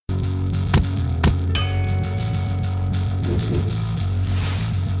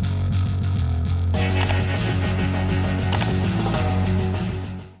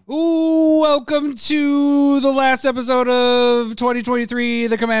Ooh, welcome to the last episode of 2023,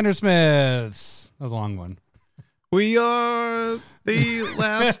 The Commander Smiths. That was a long one. We are the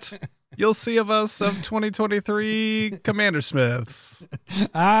last you'll see of us of 2023 Commander Smiths.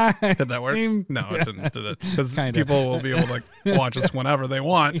 Did that work? No, it didn't. Did it? Because people will be able to watch us whenever they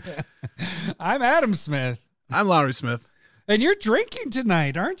want. Yeah. I'm Adam Smith. I'm Lowry Smith. And you're drinking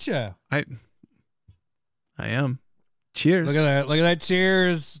tonight, aren't you? I am. Cheers. Look at that.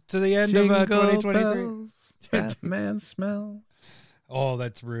 Cheers to the end Jingle of 2023. bells, Batman smells. Oh,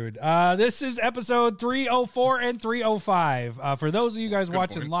 that's rude. This is episode 304 and 305. For those of you guys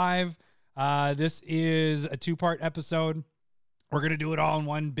watching live, this is a two-part episode. We're going to do it all in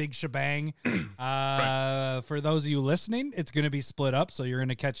one big shebang. Right. For those of you listening, it's going to be split up, so you're going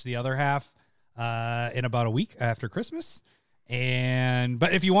to catch the other half in about a week after Christmas.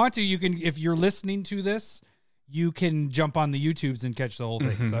 But if you want to, you can. If you're listening to this, you can jump on the YouTubes and catch the whole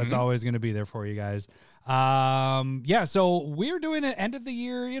thing. So that's always going to be there for you guys. So we're doing an end of the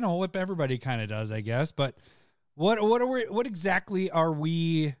year, what everybody kind of does, I guess. But what exactly are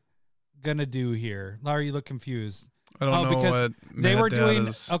we gonna do here? Larry, you look confused. I don't know because what they were doing.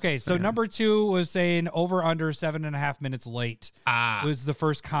 is. Okay, so number 2 was saying over under 7.5 minutes late. Was the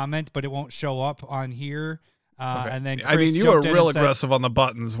first comment, but it won't show up on here. Okay. And then Chris you were real aggressive on the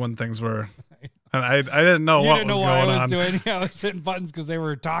buttons when things were. And I didn't know what was going on. I was doing. Yeah, I was hitting buttons because they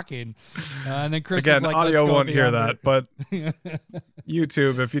were talking. And then Chris again, was like, audio won't hear that, but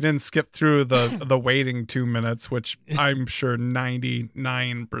YouTube, if you didn't skip through the waiting 2 minutes, which I'm sure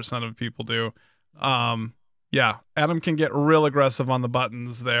 99% of people do, Adam can get real aggressive on the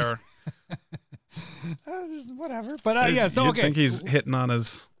buttons there. Whatever, but okay. I think he's hitting on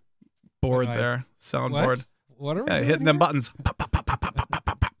his board there, soundboard. What are we hitting them buttons. Pop, pop, pop, pop, pop, pop,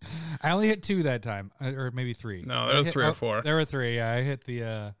 pop. I only hit 2 that time, or maybe 3. No, there was 3 or 4. There were 3. Yeah, I hit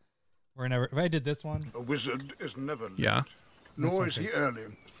the. If I did this one. A wizard is never late. Yeah. Nor is he early.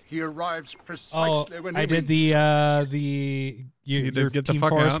 He arrives precisely when he I did You did get the Team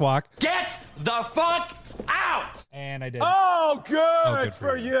fuck Forest out. walk. Get the fuck out! And I did. Oh, good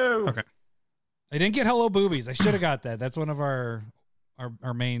for you. Okay. I didn't get Hello Boobies. I should have got that. That's one of our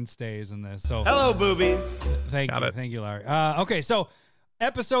mainstays in this. So Hello, boobies. Thank you, Larry. Okay, so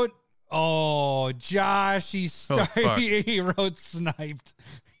episode. Oh, Josh, he wrote sniped.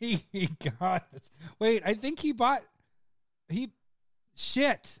 He got it. Wait, I think he bought.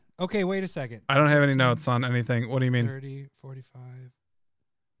 Shit. Okay, wait a second. I don't have any notes on anything. What do you mean? 30, 45.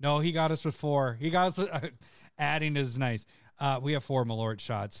 No, he got us with 4. He got us. Adding is nice. We have 4 MALORT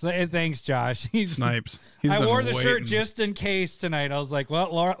shots. Thanks, Josh. Snipes. I wore the shirt just in case tonight. I was like,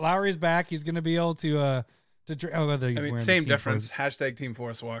 well, Lowry's back. He's going to be able to same difference. Hashtag Team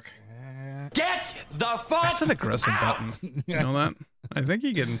Forest Walk. Get the fuck. That's an aggressive button. You know that? I think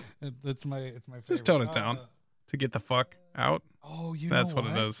you can. It's my favorite. Just tone it down to get the fuck out. Oh, that's what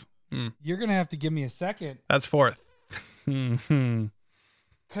it is. You're gonna have to give me a second. That's 4th.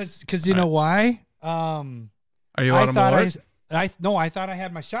 Because you know why? Are you on a MALORT? I thought I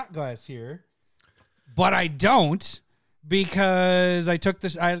had my shot glass here, but I don't because I took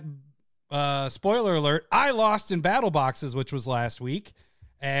this. Spoiler alert! I lost in battle boxes, which was last week.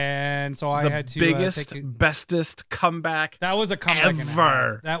 And so I had to biggest, bestest comeback. That was a comeback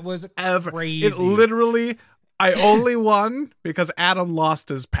ever. That was ever crazy. It literally. I only won because Adam lost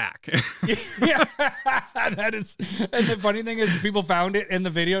his pack. Yeah, that is. And the funny thing is, people found it in the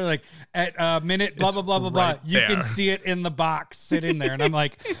video, like at minute blah blah blah blah blah. You can see it in the box sitting there, and I'm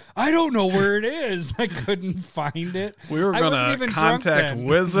like, I don't know where it is. I couldn't find it. We were gonna contact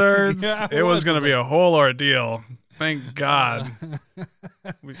Wizards. Yeah, it was gonna be a whole ordeal. Thank God.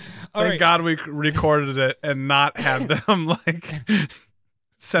 Thank God we recorded it and not had them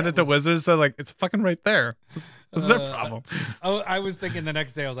send it to Wizards. So it's fucking right there. That's their problem. I was thinking the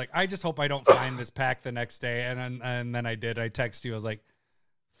next day, I was like, I just hope I don't find this pack the next day. And then I did. I texted you. I was like,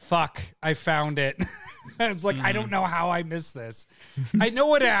 fuck, I found it. It's like, I don't know how I missed this. I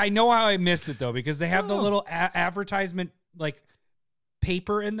know how I missed it though, because they have the little advertisement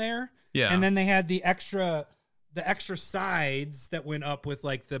paper in there. Yeah. And then they had the extra sides that went up with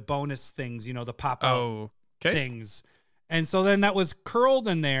the bonus things, the pop-up things. And so then that was curled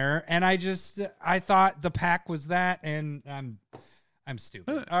in there, and I thought the pack was that, and I'm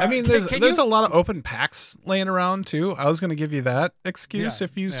stupid. I mean, there's a lot of open packs laying around too. I was going to give you that excuse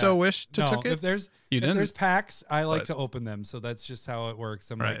if you so wish to took it. If there's packs, I like to open them, so that's just how it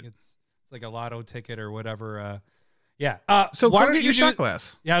works. I'm like, it's like a lotto ticket or whatever. Yeah. So why don't you get your shot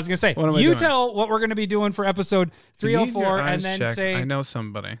glass? Yeah, I was gonna say. What am I doing? Tell what we're gonna be doing for episode 304, and then say I know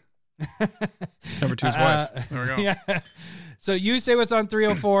somebody. Number 2's wife. There we go. Yeah. So you say what's on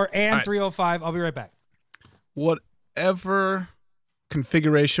 304 and right. 305. I'll be right back. Whatever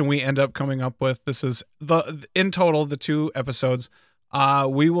configuration we end up coming up with, this is in total the 2 episodes.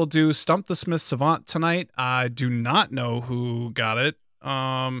 We will do Stump the Smith Savant tonight. I do not know who got it,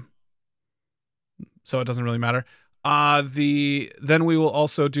 so it doesn't really matter. Then we will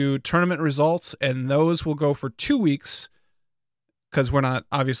also do tournament results, and those will go for 2 weeks because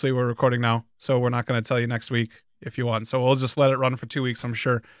we're recording now, so we're not going to tell you next week if you want. So we'll just let it run for 2 weeks. I'm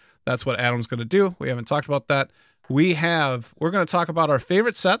sure that's what Adam's going to do. We haven't talked about that. We're going to talk about our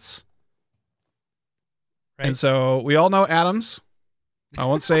favorite sets. Right. And so we all know Adam's. I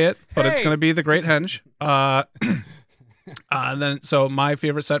won't say it, but It's going to be the Great Henge. And then, so my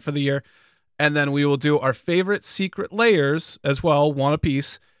favorite set for the year. And then we will do our favorite secret layers as well, 1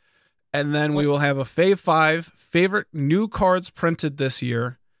 apiece. And then we will have a Fave 5 favorite new cards printed this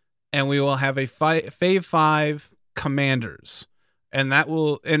year. And we will have a Fave 5 commanders. And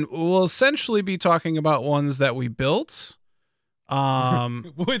we'll essentially be talking about ones that we built.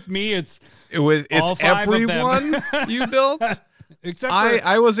 With me, it's everyone you built. Except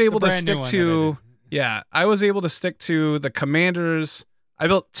I was able to stick to the commanders. I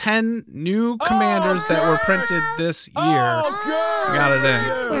built 10 new commanders that were printed this year. Got it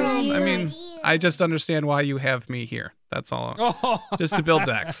in. Well, I mean, I just understand why you have me here. That's all. Just to build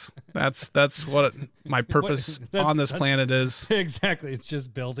decks. That's what my purpose on this planet is. Exactly. It's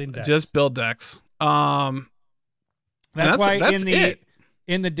just building decks. Just build decks. That's why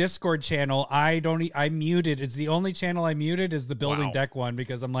in the Discord channel, I muted. It's the only channel I muted is the building deck one,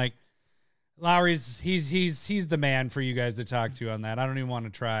 because I'm like, Lowry's he's the man for you guys to talk to on that. I don't even want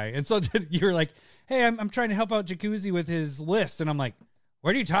to try. And so you're like, hey, I'm trying to help out Jacuzzi with his list, and I'm like,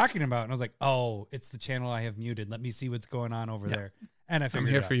 what are you talking about? And I was like, oh, it's the channel I have muted. Let me see what's going on over there. And I figured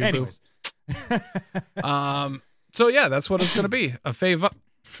I'm here it out. for you, anyways. So yeah, that's what it's gonna be. A Fave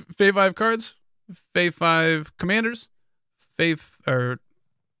 5 cards, Fave 5 commanders, or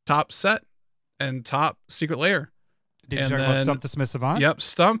top set, and top secret layer. Did you talk about Stump the Smith Savant? Yep,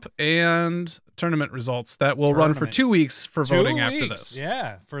 Stump and tournament results that will run for 2 weeks for voting after this.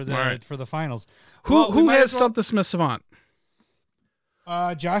 Yeah, for the finals. Who has Stump the Smith Savant?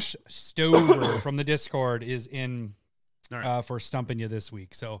 Josh Stover from the Discord is in for stumping you this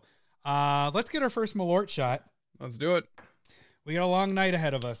week. So let's get our first Malort shot. Let's do it. We got a long night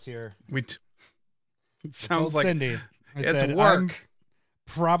ahead of us here. It sounds like Cindy. It's work. I'm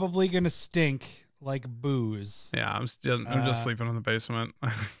probably gonna stink like booze. Yeah, I'm just sleeping in the basement.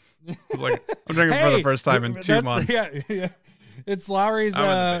 Like I'm drinking for the first time in 2 months. Yeah. It's Lowry's.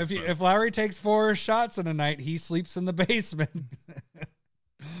 If Lowry takes 4 shots in a night, he sleeps in the basement.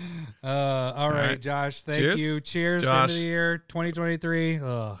 All right, Josh. Thank you. Cheers. Josh. End of the year 2023.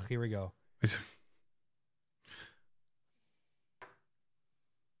 Oh, here we go.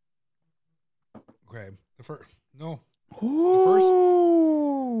 Okay. The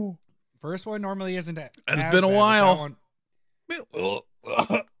first one normally isn't it. It's been a while. This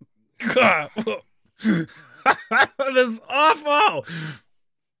is awful.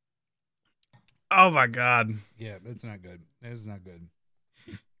 Oh my god. Yeah, it's not good. It's not good.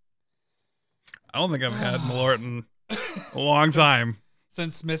 I don't think I've had Malort in a long time.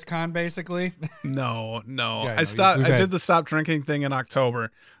 Since SmithCon, basically? No. Yeah, I did the stop drinking thing in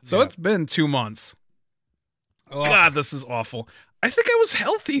October. So It's been 2 months. Oh. God, this is awful. I think I was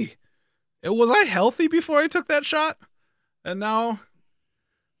healthy. Was I healthy before I took that shot? And now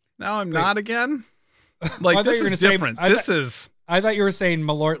I'm not again? Like, this is different. I thought you were saying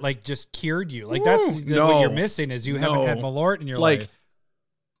Malort, like, just cured you. Like, that's what you're missing is you haven't had Malort in your life.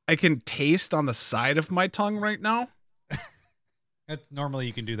 I can taste on the side of my tongue right now. That's normally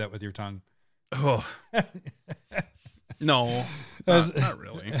you can do that with your tongue. Oh. No, not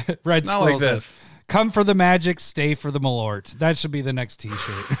really. Red not like this. Says, come for the magic, stay for the Malort. That should be the next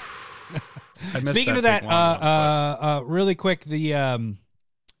T-shirt. Speaking of that, really quick, I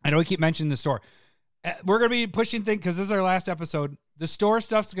know we keep mentioning the store. We're going to be pushing things because this is our last episode. The store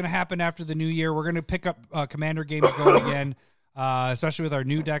stuff's going to happen after the new year. We're going to pick up Commander games going again, especially with our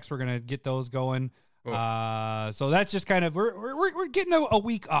new decks. We're going to get those going. So that's just kind of we're getting a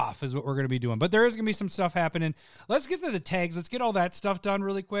week off is what we're going to be doing. But there is going to be some stuff happening. Let's get to the tags. Let's get all that stuff done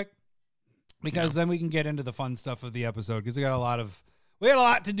really quick because then we can get into the fun stuff of the episode because we got a lot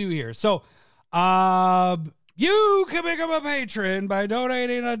to do here. So, you can become a patron by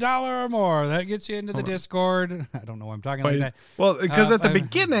donating $1 or more. That gets you into the Discord. I don't know why I'm talking like that. Well, because at the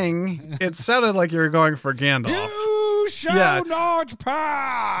beginning, it sounded like you were going for Gandalf. You shall not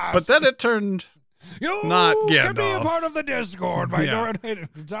pass. But then it turned Not can be a Gandalf. part of the Discord by Yeah. donating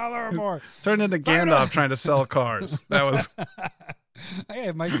 $1 or more. Turned into Gandalf trying to sell cars. That was Hey,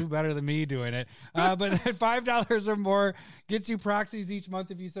 it might do better than me doing it. But then $5 or more gets you proxies each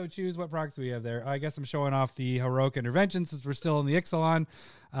month if you so choose. What proxy we have there? I guess I'm showing off the Heroic Intervention since we're still in the Ixalan.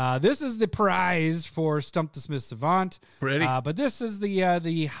 This is the prize for Stump the Smith Savant. pretty. But this is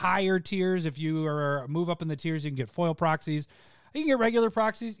the higher tiers. If you move up in the tiers, you can get foil proxies. You can get regular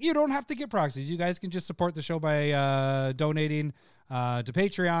proxies. You don't have to get proxies. You guys can just support the show by donating to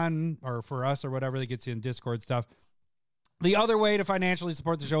Patreon or for us or whatever that gets you in Discord stuff. The other way to financially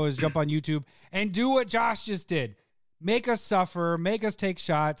support the show is jump on YouTube and do what Josh just did. Make us suffer, make us take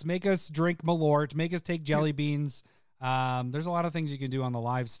shots, make us drink Malort, make us take jelly beans. There's a lot of things you can do on the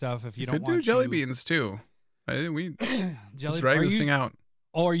live stuff if you don't could want do jelly to. beans too. We Jelly, just drag this thing out.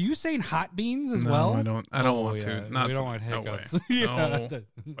 Oh, are you saying hot beans as No, well? I don't want to. Not we don't to- want no hiccups. way. Yeah, No that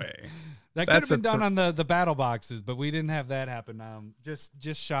way. could have That's been a done on the battle boxes, but we didn't have that happen.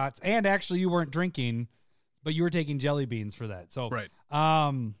 Just shots. And actually, you weren't drinking, but you were taking jelly beans for that. So Right.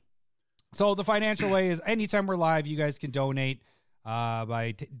 So the financial way is anytime we're live, you guys can donate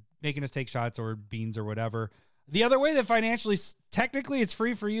by making us take shots or beans or whatever. The other way that financially, technically, it's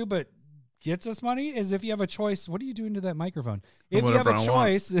free for you, but gets us money is if you have a choice. What are you doing to that microphone? If you have a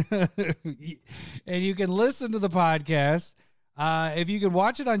choice and you can listen to the podcast, if you can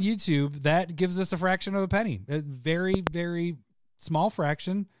watch it on YouTube, that gives us a fraction of a penny. A very, very small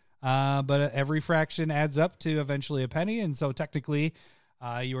fraction, but every fraction adds up to eventually a penny. And so technically,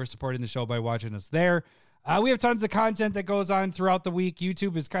 you are supporting the show by watching us there. We have tons of content that goes on throughout the week.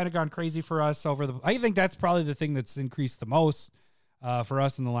 YouTube has kind of gone crazy for us I think that's probably the thing that's increased the most for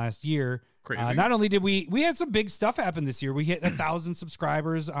us in the last year. Crazy. Not only did we had some big stuff happen this year. We hit 1,000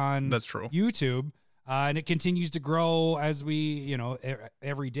 subscribers on That's true. YouTube, and it continues to grow as we,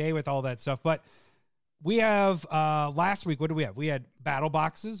 every day with all that stuff. But we have last week, what did we have? We had battle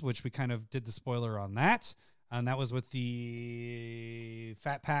boxes, which we kind of did the spoiler on that. And that was with the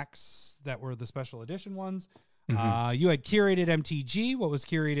fat packs that were the special edition ones. Mm-hmm. You had curated MTG. What was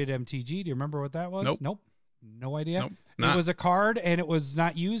curated MTG? Do you remember what that was? Nope. No idea. Nope. It was a card, and it was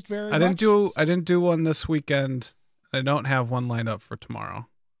not used very much. I didn't do one this weekend. I don't have one lined up for tomorrow.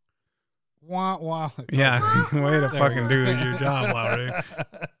 Wah, wah. Yeah, way to fucking do your job, Lowry.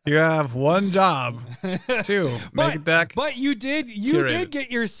 You have one job, too. Make a deck. But you did get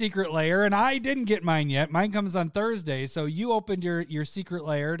your secret layer, and I didn't get mine yet. Mine comes on Thursday, so you opened your secret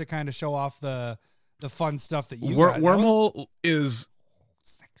layer to kind of show off the fun stuff that you got. Wormhole is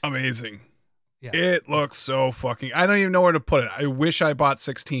amazing. Yeah. It looks so fucking... I don't even know where to put it. I wish I bought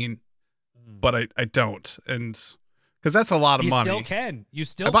 16, but I don't. And... Because that's a lot of money. You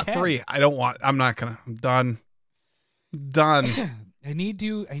still can. I bought 3. I'm not going to. I'm done. Done. I need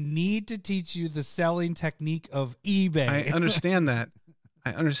to teach you the selling technique of eBay. I understand that.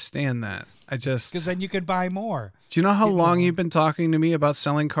 I just... Because then you could buy more. Do you know how long you've been talking to me about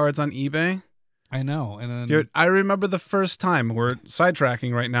selling cards on eBay? I know. And then, Dude, I remember the first time, we're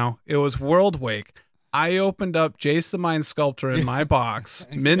sidetracking right now, it was World Wake. I opened up Jace the Mind Sculptor in my box,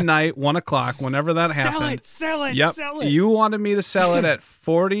 midnight, 1 o'clock, whenever that happened. Sell it. You wanted me to sell it at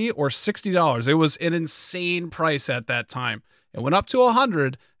 $40 or $60. It was an insane price at that time. It went up to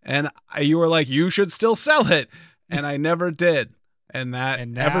 $100, and you were like, you should still sell it. And I never did. And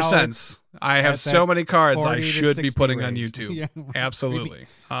ever since, I have so many cards I should be putting range. On YouTube. Yeah. Absolutely.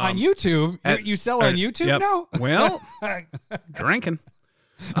 On YouTube? You sell on YouTube now? Well, drinking.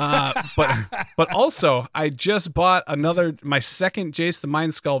 But also I just bought my second Jace the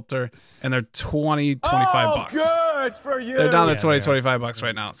Mind Sculptor, and they're $25 bucks. Good for you. They're down to $25 bucks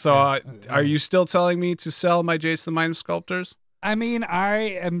right now. So are you still telling me to sell my Jace the Mind Sculptors? I mean, I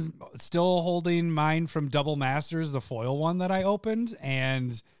am still holding mine from Double Masters, the foil one that I opened,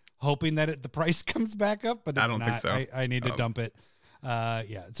 and hoping that the price comes back up, but it's I don't think so. I need to dump it.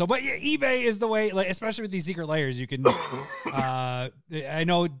 So, but yeah, eBay is the way, like, especially with these secret layers, you can, I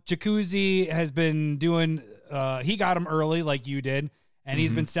know Jacuzzi has been doing, he got them early like you did, and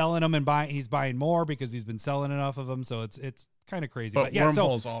he's been selling them and he's buying more because he's been selling enough of them. So it's kind of crazy. But yeah,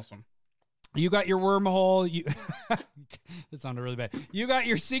 Wormhole's awesome. You got your wormhole. That sounded really bad. You got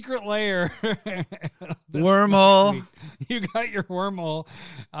your secret layer. Wormhole. You got your wormhole.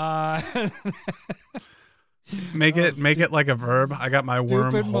 Make it like a verb. I got my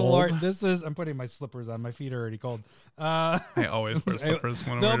wormhole. I'm putting my slippers on. My feet are already cold. I always wear slippers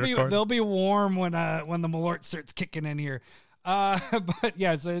when we record. They'll be warm when the Malort starts kicking in here. But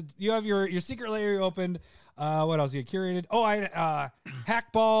yeah, so you have your secret layer you opened. What else you curated? Oh, I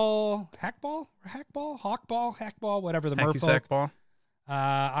Hawkball, whatever the Murph. Hacky-sack ball.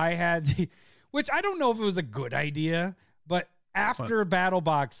 I had which I don't know if it was a good idea, but after battle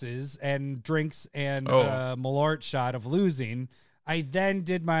boxes and drinks and MALORT shot of losing, I then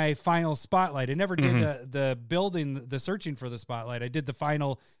did my final spotlight. I never did the building, the searching for the spotlight. I did the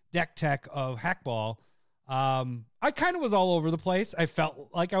final deck tech of Hackball. I kind of was all over the place. I felt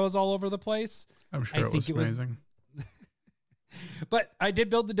like I was all over the place. I'm sure it was amazing. But I did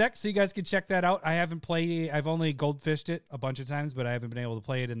build the deck, so you guys can check that out. I've only goldfished it a bunch of times, but I haven't been able to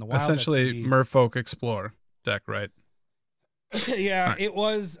play it in the wild. Essentially, Merfolk Explore deck, right? Yeah, right. It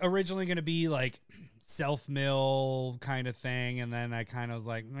was originally going to be like self-mill kind of thing, and then I kind of was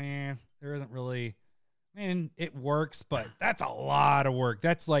like, man, there isn't really... it works, but that's a lot of work.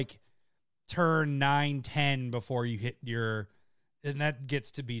 That's like turn 9, 10 before you hit your... And that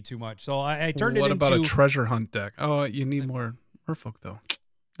gets to be too much. So I turned it into... What about a treasure hunt deck? Oh, you need more Merfolk, though.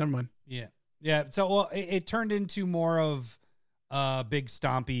 Never mind. Yeah. Yeah. So it turned into more of a big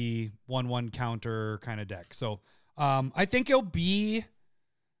stompy 1/1 counter kind of deck. So I think it'll be...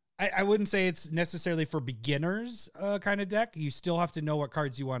 I wouldn't say it's necessarily for beginners kind of deck. You still have to know what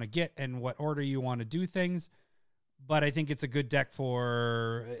cards you want to get and what order you want to do things. But I think it's a good deck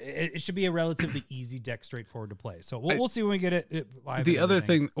for... It should be a relatively easy deck, straightforward to play. So we'll see when we get it live. The other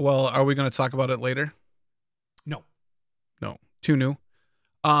thing... Well, are we going to talk about it later? No. Too new?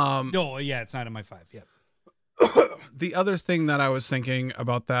 No, yeah, it's not in my 5 yet. The other thing that I was thinking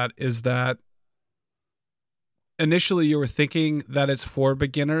about that is that initially you were thinking that it's for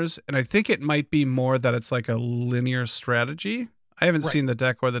beginners, and I think it might be more that it's like a linear strategy. I haven't seen the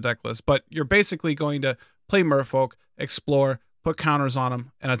deck or the deck list, but you're basically going to play Merfolk, explore, put counters on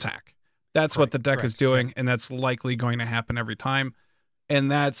them, and attack. That's what the deck is doing, and that's likely going to happen every time.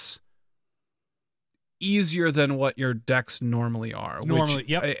 And that's easier than what your decks normally are. Normally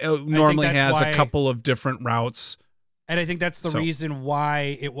has a couple of different routes. And I think that's the reason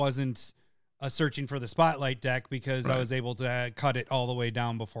why it wasn't a searching for the spotlight deck, because I was able to cut it all the way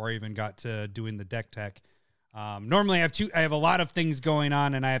down before I even got to doing the deck tech. Normally I have a lot of things going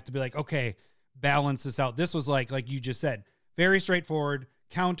on, and I have to be like, okay, balance this out. This was like you just said, very straightforward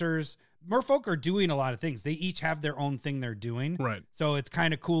counters. Merfolk are doing a lot of things. They each have their own thing they're doing. Right. So it's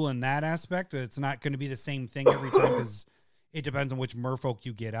kind of cool in that aspect, but it's not going to be the same thing every time because it depends on which Merfolk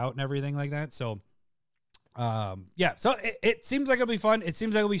you get out and everything like that. So, yeah. So it seems like it'll be fun. It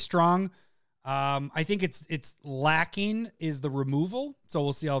seems like it'll be strong. I think it's lacking is the removal. So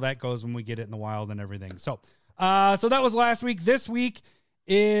we'll see how that goes when we get it in the wild and everything. So that was last week. This week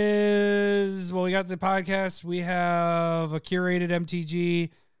is, we got the podcast. We have a curated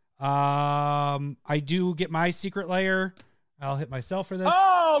MTG. I do get my secret layer. I'll hit myself for this.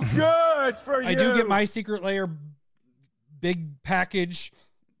 Oh, good for you. I do get my secret layer big package.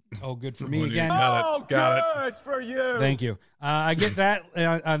 Oh, good for me again. Got it for you. Thank you. I get that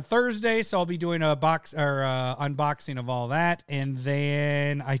on Thursday, so I'll be doing a unboxing of all that. And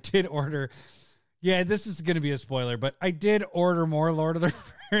then I did order... Yeah, this is going to be a spoiler, but I did order more Lord of the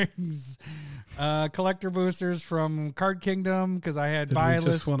Rings collector boosters from Card Kingdom because I had buy list money.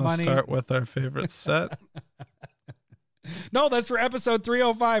 We just want to start with our favorite set. No, that's for episode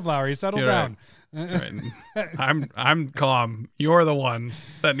 305, Lowry. Settle down. Right. I'm calm. You're the one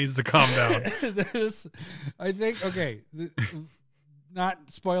that needs to calm down. I think, okay, not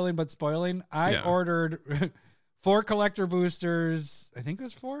spoiling, but spoiling. I ordered 4 collector boosters. I think it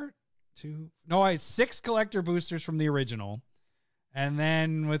was 4. 6 collector boosters from the original, and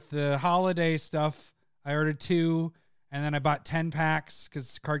then with the holiday stuff I ordered 2, and then I bought 10 packs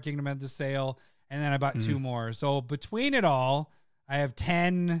because Card Kingdom had the sale, and then I bought 2 more. So between it all, I have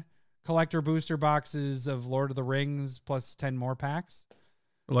 10 collector booster boxes of Lord of the Rings plus 10 more packs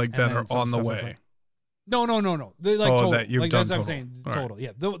like that are on the way. No. Total. That you've done. That's what I'm saying. Total.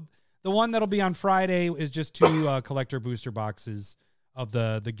 Right. Yeah. The one that'll be on Friday is just 2 collector booster boxes of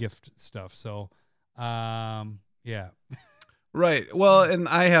the gift stuff. So, yeah. Right. Well, and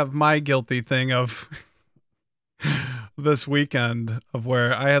I have my guilty thing of this weekend of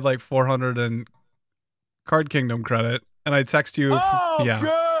where I had like 400 in Card Kingdom credit, and I text you.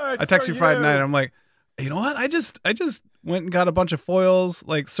 I text you Friday night. And I'm like, you know what? I just went and got a bunch of foils,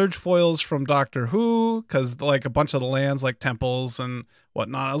 like Surge foils from Doctor Who, because like a bunch of the lands, like temples and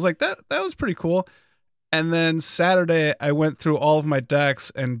whatnot. I was like, that was pretty cool. And then Saturday, I went through all of my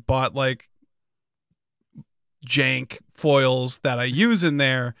decks and bought like jank foils that I use in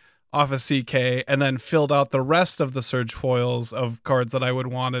there off of CK, and then filled out the rest of the Surge foils of cards that I would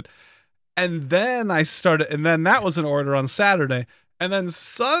wanted. And then that was an order on Saturday. And then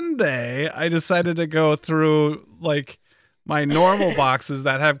Sunday, I decided to go through like my normal boxes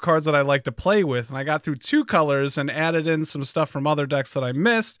that have cards that I like to play with. And I got through 2 colors and added in some stuff from other decks that I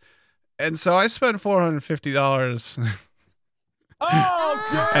missed. And so I spent $450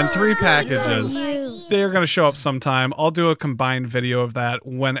 Oh, and 3 packages. You. They're going to show up sometime. I'll do a combined video of that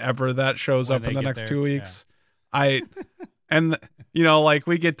whenever that shows When up they in the get next there, 2 weeks. And like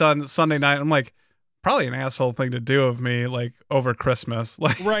we get done Sunday night. I'm like, probably an asshole thing to do of me, like over Christmas.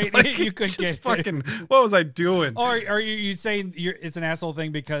 Like, Right, like, you could just get fucking. What was I doing? Or are you saying it's an asshole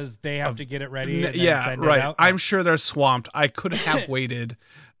thing because they have to get it ready? And then Yeah, send right. It out? I'm sure they're swamped. I could have waited,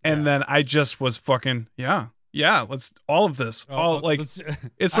 and then I just was fucking let's all of this.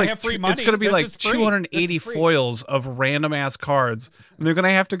 It's I like have free money. it's gonna be This like is free. 280 This is free. foils of random ass cards, and they're gonna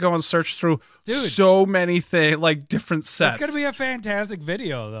have to go and search through Dude. so many things, like different sets. It's gonna be a fantastic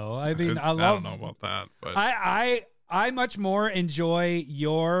video, though. I mean, I don't love. know about that, but I much more enjoy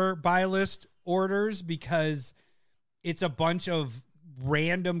your buy list orders because it's a bunch of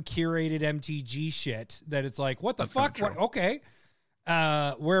random curated MTG shit that it's like, what the That's fuck? kinda What? Okay.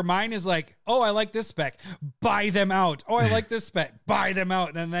 Where mine is like, oh, I like this spec, buy them out. Oh, I like this spec, buy them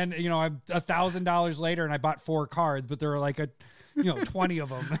out. And then, I'm $1,000 later and I bought 4 cards, but there were like 20 of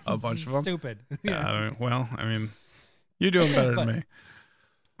them. A bunch of them? Stupid. yeah. I mean, you're doing better than me.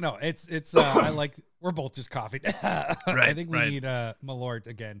 No, it's I like, we're both just coughing. I think we right. need Malort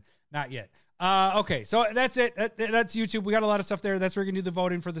again. Not yet. Okay, so that's it. That's YouTube. We got a lot of stuff there. That's where you can do the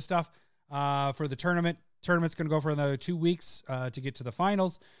voting for the stuff for the tournament. Tournament's going to go for another 2 weeks to get to the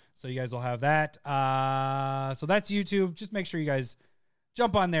finals. So you guys will have that. So that's YouTube. Just make sure you guys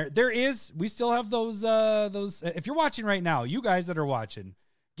jump on there. We still have those, if you're watching right now, you guys that are watching,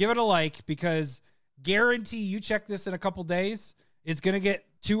 give it a like because guarantee you check this in a couple days. It's going to get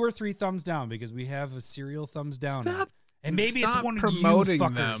 2 or 3 thumbs down because we have a serial thumbs down. And maybe it's one promoting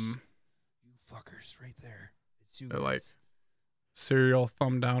of you fuckers. them. You fuckers right there. It's you They're guys. like serial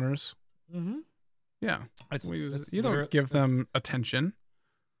thumb downers. Mm-hmm. Yeah. That's You don't give them attention.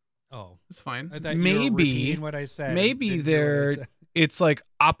 Oh, It's fine. I thought you were repeating what I said. Maybe Didn't hear what I said. it's like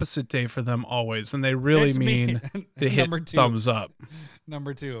opposite day for them always, and they really It's me. mean to hit Number 2. thumbs up.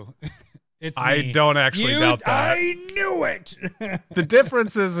 Number 2. It's I me. don't actually doubt that. I knew it. The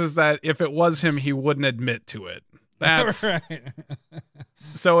difference is that if it was him, he wouldn't admit to it. That's right.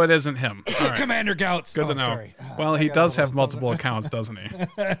 so it isn't him. All right. Commander Gouts. Good to know. Sorry. Well, he does have multiple accounts, doesn't he?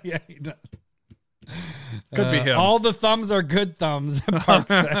 Yeah, he does. Could be him. All the thumbs are good thumbs. Park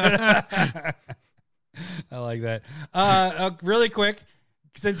said. I like that. Really quick,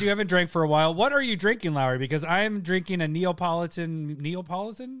 since you haven't drank for a while, what are you drinking, Lowry? Because I am drinking a Neapolitan,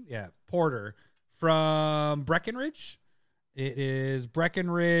 porter from Breckenridge. It is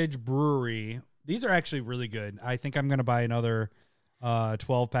Breckenridge Brewery. These are actually really good. I think I'm going to buy another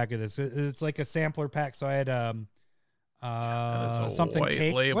 12 pack of this. It's like a sampler pack. So I had something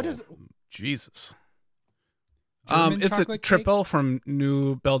cake. Label. What is Jesus. German It's a chocolate cake? triple from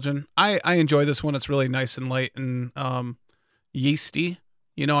New Belgium. I enjoy this one. It's really nice and light and yeasty.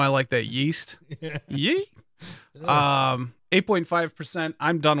 I like that yeast. Yeet. 8.5%.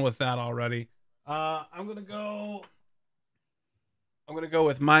 I'm done with that already. I'm gonna go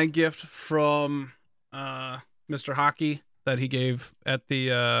with my gift from Mr. Hockey that he gave at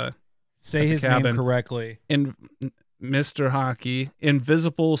the Say his cabin. name correctly. in Mr. Hockey,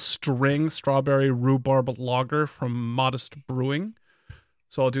 Invisible String Strawberry Rhubarb Lager from Modest Brewing.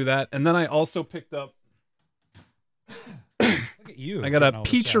 So I'll do that. And then I also picked up Look at you. I got a getting all the shout-outs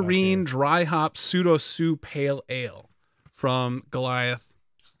here. Peacherine Dry Hop Pseudo Sue Pale Ale from Goliath.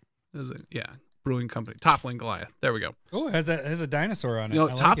 Brewing company. Toppling Goliath. There we go. Oh, it has a dinosaur on it. You know,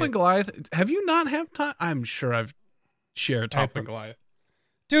 I like Toppling it. Goliath. Have you not have time? I'm sure I've shared Toppling Goliath.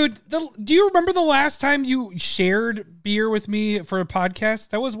 Dude, do you remember the last time you shared beer with me for a podcast?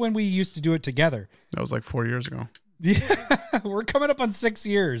 That was when we used to do it together. That was like 4 years ago. Yeah, we're coming up on 6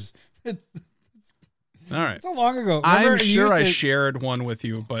 years. All right. It's so long ago. I'm Remember, you sure used I to- shared one with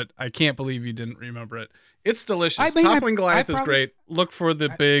you, but I can't believe you didn't remember it. It's delicious. I mean, Toppling I Goliath is probably- great. Look for the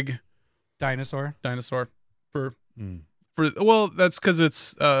big dinosaur. dinosaur for that's because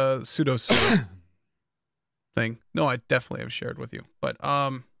it's pseudo thing. No, I definitely have shared with you, but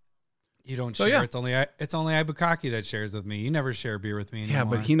You don't So, share. yeah. It's only Ibukaki that shares with me. You never share beer with me anymore. yeah,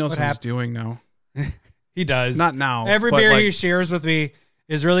 but he knows what he's doing now. He does. Not now. Every but beer like, he shares with me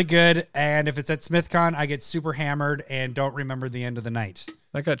is really good, and if it's at SmithCon, I get super hammered and don't remember the end of the night.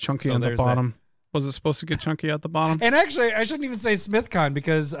 that got chunky So on the there's that. bottom. Was it supposed to get chunky at the bottom? And actually, I shouldn't even say SmithCon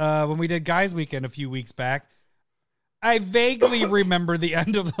because when we did Guys Weekend a few weeks back, I vaguely remember the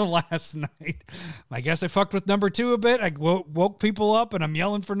end of the last night. I guess I fucked with number 2 a bit. I woke people up and I'm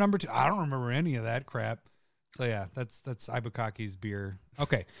yelling for number 2. I don't remember any of that crap. So yeah, that's Ibukaki's beer.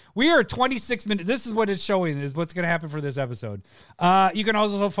 Okay, we are 26 minutes. This is what it's showing. Is what's going to happen for this episode. You can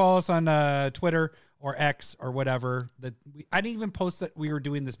also follow us on Twitter or X or whatever. I didn't even post that we were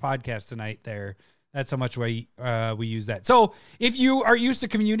doing this podcast tonight. There, that's how much we use that. So if you are used to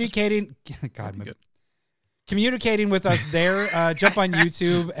communicating, communicating with us there, jump on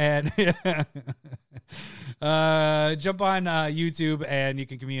YouTube and YouTube and you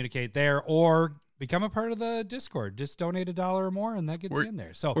can communicate there or become a part of the Discord. Just donate $1 or more, and that gets you in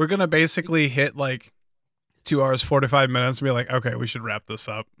there. So we're gonna basically hit like 2 hours 45 minutes and be like, okay, we should wrap this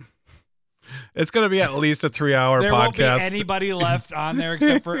up. It's gonna be at least a 3-hour podcast. There won't be anybody left on there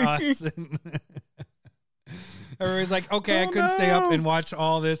except for us. Everybody's like, okay, I couldn't stay up and watch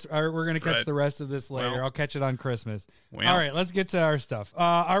all this. We're gonna catch the rest of this later. Well, I'll catch it on Christmas. Well. All right, let's get to our stuff.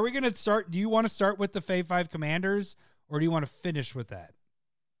 Are we gonna start? Do you want to start with the Fae 5 commanders, or do you want to finish with that?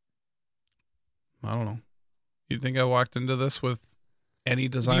 I don't know. You think I walked into this with any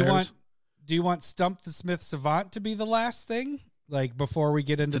desires? Do you want Stump the Smith Savant to be the last thing? Like before we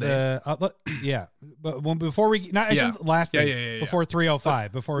get into the before we last thing before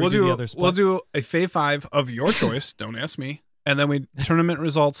 305 before we do the other split. We'll do a Fae 5 of your choice. Don't ask me. And then we tournament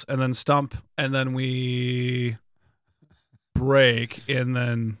results, and then Stump, and then we break, and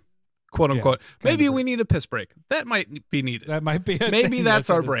then quote unquote maybe we need a piss break. That might be needed. That might be maybe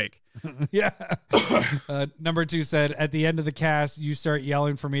that's our break. Yeah. Number 2 said, at the end of the cast, you start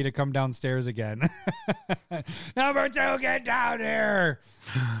yelling for me to come downstairs again. Number 2, get down here.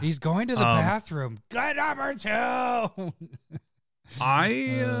 He's going to the bathroom. Good, number 2.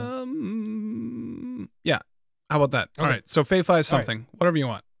 Yeah. How about that? Okay. All right. So Fae 5 something. Right. Whatever you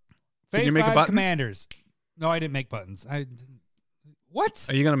want. Did you make a button? Commanders. No, I didn't make buttons. What?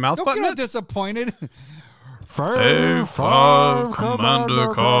 Are you going to mouth button it? Disappointed. Fae 5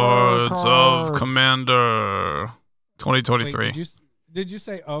 Commander Cards of Commander 2023. Wait, did you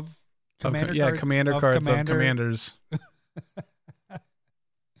say of Commander cards? Yeah, Commander cards of Commanders.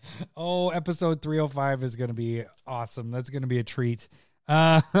 Episode 305 is going to be awesome. That's going to be a treat.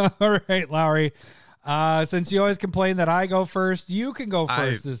 All right, Lowry. Since you always complain that I go first, you can go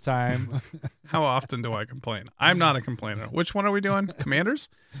first this time. How often do I complain? I'm not a complainer. Which one are we doing? Commanders?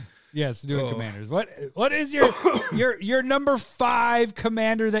 Yes, doing Commanders. What is your number 5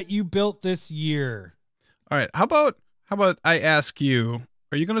 commander that you built this year? All right. How about I ask you,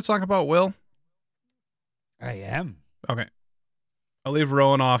 are you going to talk about Will? I am. Okay. I'll leave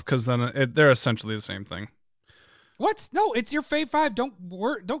Rowan off because then they're essentially the same thing. What? No, it's your Fae 5.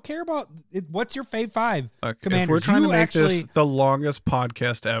 Don't care about it. What's your Fae 5 commander? If we're trying to make this the longest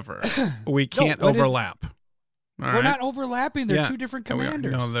podcast ever, we can't overlap. We're not overlapping. They're 2 different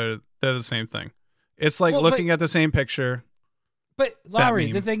commanders. No, they're the same thing. It's like looking at the same picture. But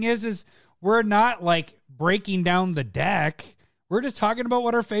Lowry, the thing is we're not like breaking down the deck. We're just talking about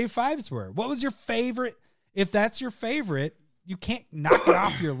what our Fae 5s were. What was your favorite? If that's your favorite, you can't knock it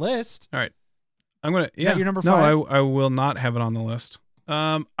off your list. All right. I'm gonna. Is that your number 5? No, I will not have it on the list.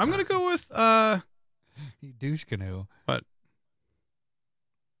 I'm gonna go with you douche canoe. What?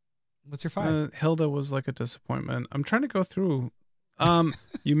 What's your 5? Hilda was like a disappointment. I'm trying to go through.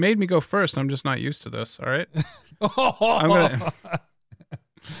 You made me go first. I'm just not used to this. All right.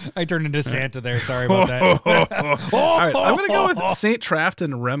 I turned into Santa there. Sorry about that. All right. I'm gonna go with Saint Traft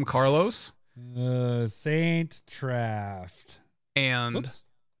and Rem Carlos. Saint Traft and. Oops.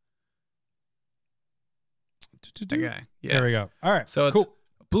 That guy. Yeah. There we go. All right. So it's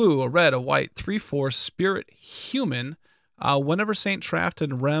blue, a red, a white, 3/4 spirit human. Whenever Saint Traft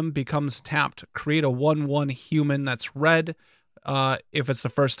and Rem becomes tapped, create a 1/1 human that's red. If it's the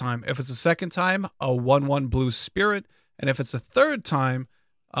first time. If it's the second time, a 1/1 blue spirit. And if it's the third time,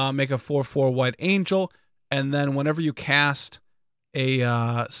 make a 4/4 white angel. And then whenever you cast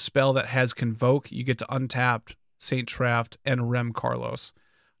a spell that has Convoke, you get to untap Saint Traft and Rem Carlos.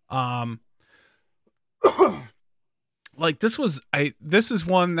 Like this was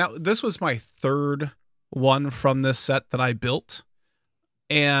my third one from this set that I built,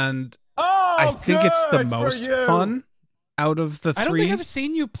 and I think it's the most fun out of the 3. I don't think I've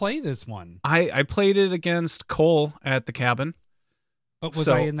seen you play this one. I played it against Cole at the cabin. But was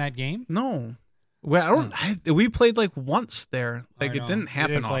I in that game? No. Well, we played like once there. Like it didn't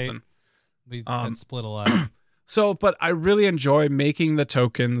happen often. We split a lot. So, but I really enjoy making the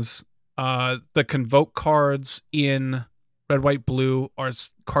tokens. The Convoke cards in Red, White, Blue are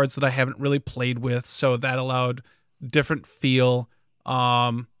cards that I haven't really played with, so that allowed different feel.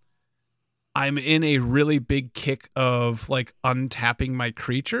 I'm in a really big kick of like untapping my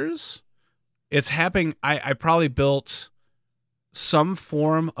creatures. It's happening. I probably built some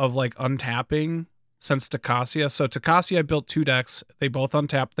form of like untapping since Tacasia. So Tacasia, I built 2 decks. They both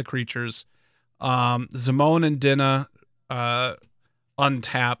untap the creatures. Zimone and Dinah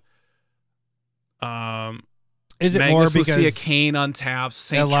untap. Is it Magnus more because Lucia Kane untaps?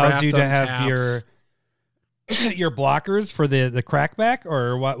 Saint it allows Traft you to untaps. have your blockers for the crackback,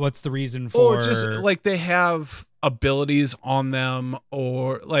 or what's the reason for? Or just like they have abilities on them,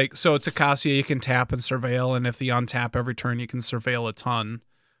 or like, so Tacasia you can tap and surveil, and if the untap every turn you can surveil a ton.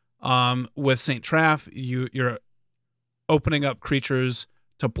 With Saint Traff, you're opening up creatures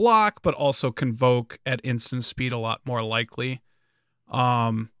to block, but also convoke at instant speed a lot more likely.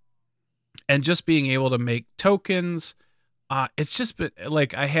 And just being able to make tokens, it's just been,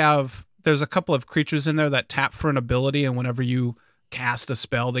 like, there's a couple of creatures in there that tap for an ability, and whenever you cast a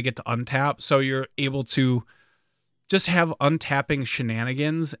spell, they get to untap. So you're able to just have untapping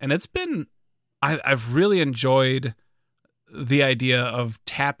shenanigans, and it's been, I've really enjoyed the idea of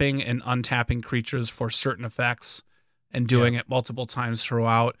tapping and untapping creatures for certain effects and doing it multiple times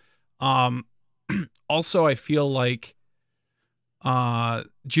throughout. Also, I feel like, do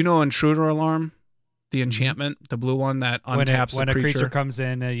you know Intruder Alarm? The enchantment, the blue one that untaps when the creature. a creature comes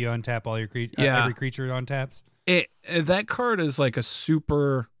in, you untap all your every creature untaps. That card is like a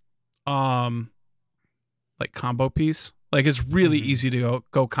super, like combo piece. Like, it's really easy to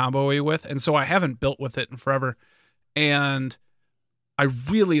go combo-y with, and so I haven't built with it in forever, and I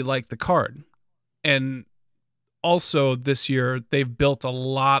really like the card. And also this year they've built a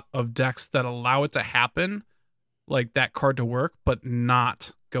lot of decks that allow it to happen, like that card to work, but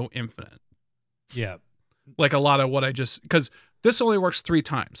not go infinite. Yeah. Like a lot of what because this only works 3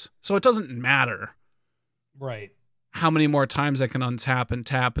 times. So it doesn't matter. Right. How many more times I can untap and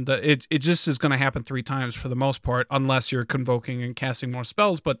tap, and it just is going to happen 3 times for the most part, unless you're convoking and casting more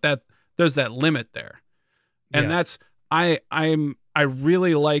spells, but there's that limit there. And that's, I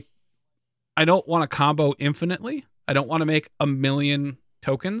really like, I don't want to combo infinitely. I don't want to make 1 million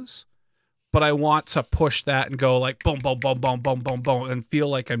tokens, but I want to push that and go like boom, boom, boom, boom, boom, boom, boom, and feel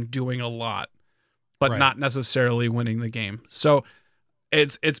like I'm doing a lot, but not necessarily winning the game. So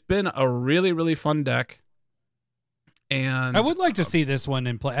it's been a really, really fun deck. And I would like to see this one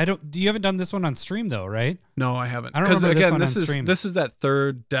in play. You haven't done this one on stream though, right? No, I haven't. I don't remember again, this is that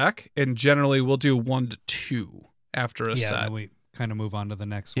 3rd deck, and generally we'll do 1 to 2 after a set. Then we kind of move on to the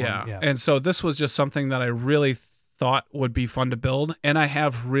next one. Yeah. And so this was just something that I really thought would be fun to build, and I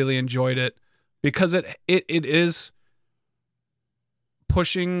have really enjoyed it because it is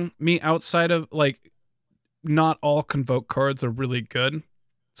pushing me outside of, like, not all convoke cards are really good.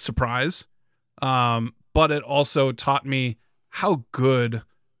 Surprise. But it also taught me how good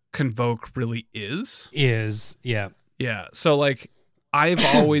convoke really is. Yeah. Yeah. So, like, I've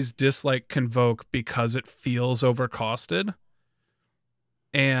always disliked convoke because it feels overcosted.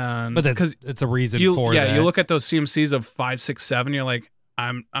 And but it's a reason for that. Yeah, you look at those CMCs of 5, 6, 7, you're like,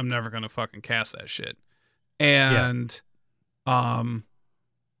 I'm never gonna fucking cast that shit. And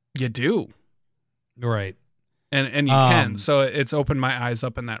you do. Right. And you can. So it's opened my eyes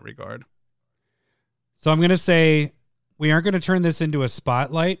up in that regard. So I'm going to say we aren't going to turn this into a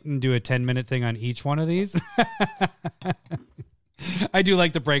spotlight and do a 10-minute thing on each one of these. I do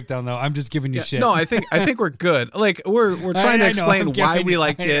like the breakdown though. I'm just giving you shit. No, I think we're good. Like we're trying to explain why we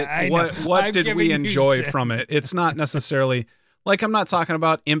liked it. What did we enjoy from it? It's not necessarily like, I'm not talking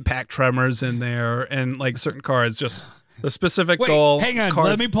about impact tremors in there and like certain cards, just the specific goal. Hang on, cards.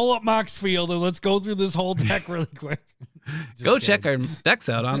 let me pull up Moxfield and let's go through this whole deck really quick. Go check our decks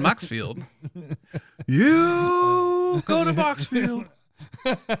out on Moxfield. You go to Moxfield.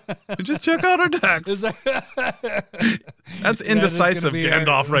 Just check out our decks. That's indecisive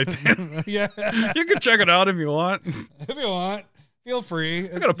Gandalf right there. Yeah. You can check it out if you want. If you want. Feel free.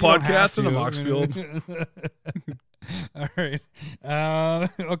 I got a podcast in a Moxfield. All right.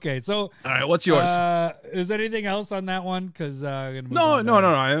 Okay. So. All right. What's yours? Is there anything else on that one? Because no.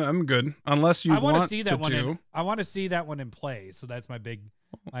 I'm good. Unless you want to see that one. I want to see that one in play. So that's my big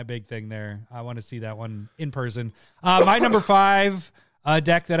thing there. I want to see that one in person. My number 5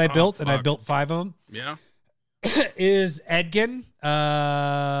 deck that I built, and I built 5 of them. Yeah. Is Edgin.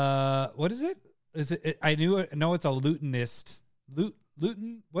 What is it? Is it? I know it's a Lutenist.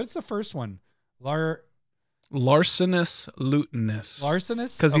 Luton. What's the first one? Larcenous Lutenist.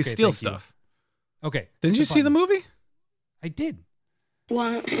 Larcenous? Because he steals stuff. Okay. Didn't you see the movie? I did.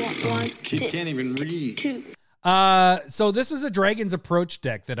 One, can't even read. 2. So this is a Dragon's Approach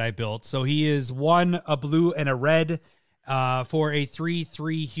deck that I built. So he is 1, a blue, and a red for a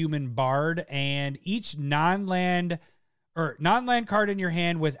 3/3 human bard. And each non-land card in your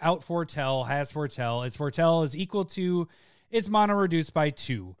hand without Foretell has Foretell. Its Foretell is equal to its mana reduced by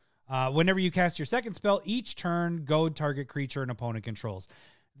 2. Whenever you cast your second spell, each turn, goad target creature an opponent controls.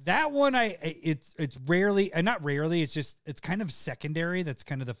 That one, it's rarely, not rarely, it's kind of secondary. That's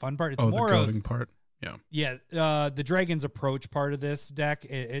kind of the fun part. It's more the goading part. Yeah. Yeah. The Dragon's Approach part of this deck,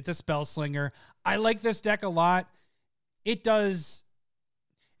 it's a spell slinger. I like this deck a lot. It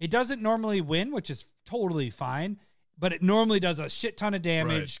doesn't normally win, which is totally fine, but it normally does a shit ton of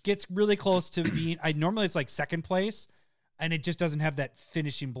damage, gets really close to being, normally it's like second place, and it just doesn't have that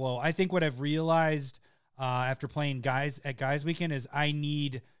finishing blow. I think what I've realized after playing Guys Weekend is I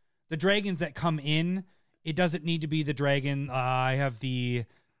need the dragons that come in. It doesn't need to be the dragon. I have the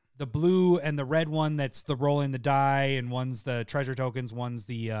blue and the red one that's the rolling the die, and one's the treasure tokens, one's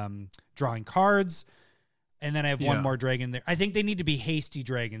the drawing cards. And then I have one more dragon there. I think they need to be hasty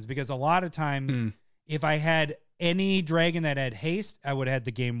dragons, because a lot of times if I had any dragon that had haste, I would have had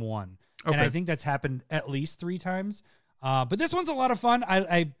the game won. Okay. And I think that's happened at least 3 times. But this one's a lot of fun.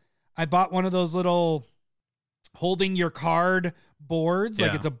 I bought one of those little holding your card boards.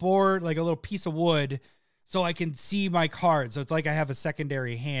 Like it's a board, like a little piece of wood, so I can see my cards. So it's like I have a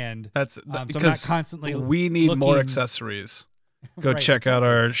secondary hand. That's so I'm not constantly we need more accessories. Go check out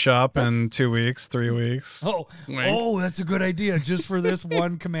our shop in 2 weeks, 3 weeks. Oh, that's a good idea. Just for this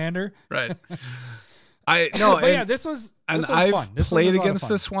one commander. Right. This was I've fun. played against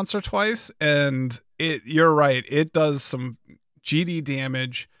this once or twice, and you're right. It does some GD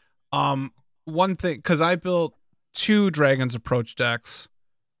damage. One thing, because I built 2 Dragon's Approach decks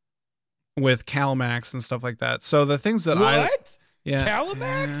with Calamax and stuff like that. So the things that Calamax?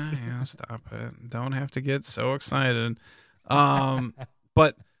 Yeah, stop it. Don't have to get so excited.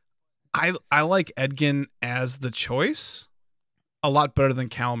 But I like Edgin as the choice a lot better than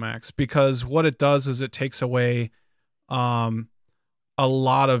Calamax, because what it does is it takes away a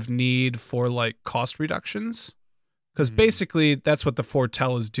lot of need for like cost reductions, because basically that's what the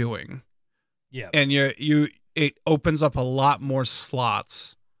Foretell is doing. Yeah. And it opens up a lot more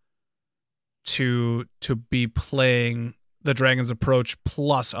slots to be playing the Dragon's Approach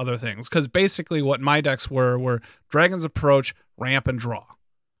plus other things. Because basically what my decks were Dragon's Approach, ramp and draw,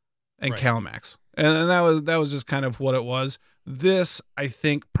 and Calamax. And that was just kind of what it was. This, I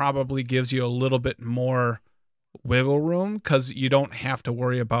think, probably gives you a little bit more wiggle room, because you don't have to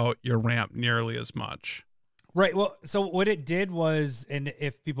worry about your ramp nearly as much. Right. Well, so what it did was, and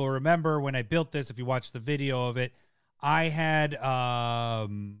if people remember when I built this, if you watch the video of it, I had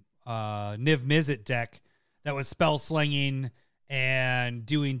Niv Mizzet deck that was spell slinging and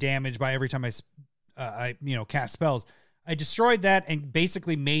doing damage by every time I cast spells. I destroyed that and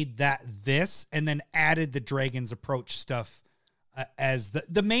basically made that this, and then added the Dragon's Approach stuff as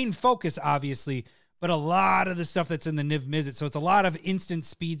the main focus, obviously, but a lot of the stuff that's in the Niv Mizzet. So it's a lot of instant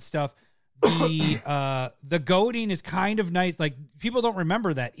speed stuff. The goading is kind of nice. Like, people don't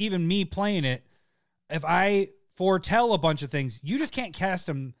remember that. Even me playing it, if I foretell a bunch of things, you just can't cast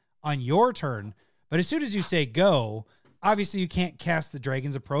them on your turn. But as soon as you say go, obviously you can't cast the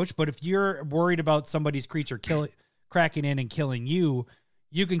Dragon's Approach. But if you're worried about somebody's creature cracking in and killing you,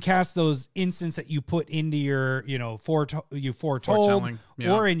 you can cast those instants that you put into your, foretold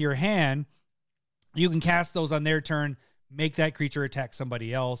or in your hand. You can cast those on their turn, make that creature attack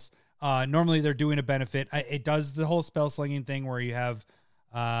somebody else. Normally they're doing a benefit. It does the whole spell slinging thing where you have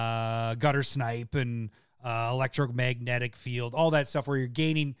gutter snipe and electromagnetic field, all that stuff where you're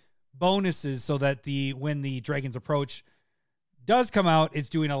gaining bonuses so that when the Dragon's Approach does come out, it's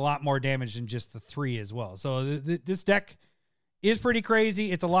doing a lot more damage than just the 3 as well. So this deck is pretty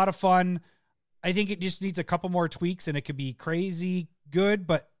crazy. It's a lot of fun. I think it just needs a couple more tweaks and it could be crazy good,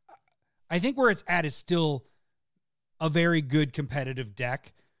 but I think where it's at is still a very good competitive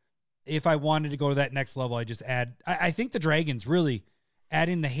deck. If I wanted to go to that next level, I just add, I think the dragons, really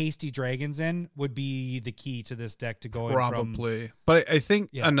adding the hasty dragons in would be the key to this deck to going probably. But I think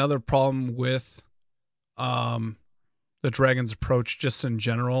another problem with the Dragon's Approach just in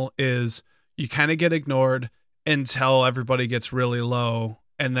general is you kind of get ignored until everybody gets really low,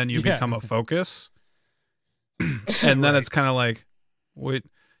 and then you become a focus. And then it's kind of like, wait,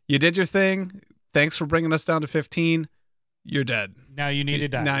 you did your thing. Thanks for bringing us down to 15. You're dead. Now you need to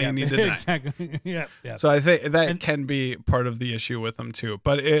die. Now you need to die. Exactly. Yeah. So I think that can be part of the issue with them too.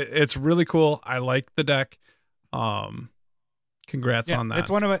 But it's really cool. I like the deck. Congrats on that. It's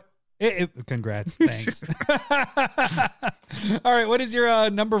one of congrats. Thanks. All right. What is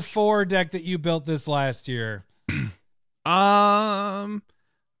your number 4 deck that you built this last year? I'm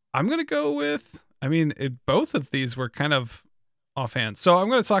gonna go with. I mean, both of these were kind of offhand. So I'm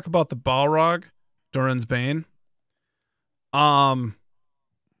going to talk about the Balrog, Durin's Bane.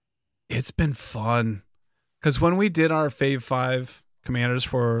 It's been fun because when we did our Fave 5 commanders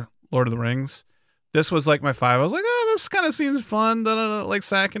for Lord of the Rings. This was like my 5. I was like, oh, this kind of seems fun. Like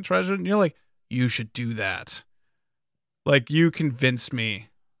sack and treasure. And you're like, you should do that. Like, you convinced me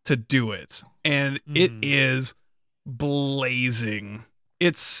to do it. And it is blazing.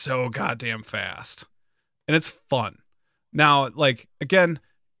 It's so goddamn fast. And it's fun. Now, like, again,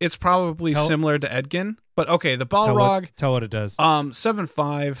 it's probably similar to Edgin. But okay, the Balrog. Tell what it does.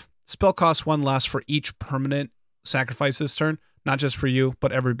 7/5. Spell costs 1 less for each permanent sacrifice this turn. Not just for you,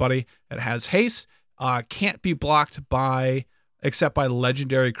 but everybody. It has haste. Can't be blocked except by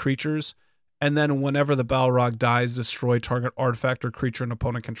legendary creatures. And then whenever the Balrog dies, destroy target artifact or creature an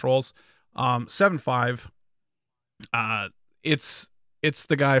opponent controls. 7/5. It's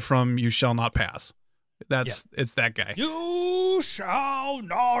the guy from You Shall Not Pass. It's that guy. You shall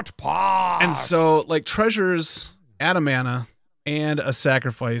not pass. And so, like, treasures add a mana and a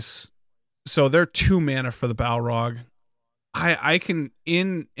sacrifice. So they're 2 mana for the Balrog. I can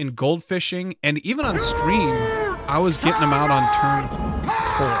in gold fishing and even on stream, I was getting them out on turn 4.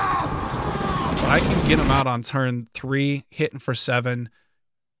 But I can get them out on turn 3, hitting for 7.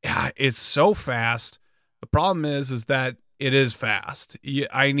 Yeah, it's so fast. The problem is that it is fast.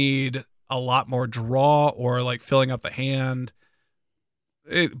 I need a lot more draw or like filling up the hand.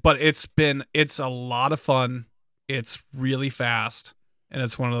 But it's a lot of fun. It's really fast, and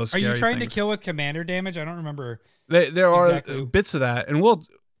it's one of those. Are you trying things. to kill with commander damage? I don't remember. There are bits of that, and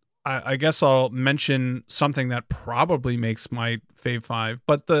I guess I'll mention something that probably makes my fave 5,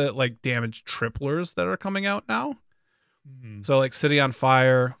 but the like damage triplers that are coming out now. Mm-hmm. So like City on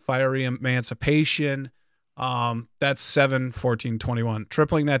Fire, Fiery Emancipation, that's 7, 14, 21.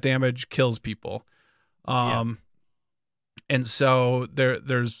 Tripling that damage kills people. And so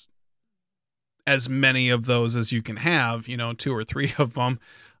there's as many of those as you can have, 2 or 3 of them.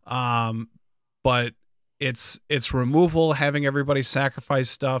 But it's removal, having everybody sacrifice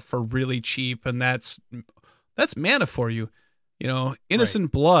stuff for really cheap, and that's mana for you.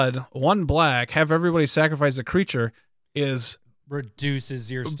 Innocent Blood, 1 black, have everybody sacrifice a creature is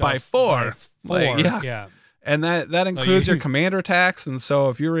reduces your stuff by 4. Yeah. And that includes your commander attacks, and so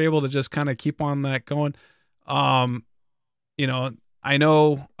if you're able to just kind of keep on that going, I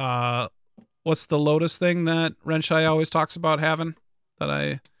know what's the Lotus thing that Renshai always talks about having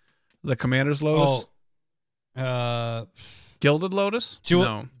the Commander's Lotus? Gilded Lotus?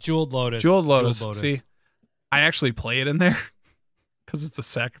 Jeweled Lotus. Jeweled Lotus. See, I actually play it in there because it's a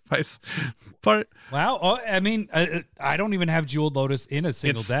sacrifice part. Wow. Oh, I mean, I don't even have Jeweled Lotus in a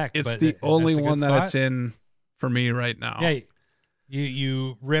single deck. It's the only one that it's in for me right now. Yeah.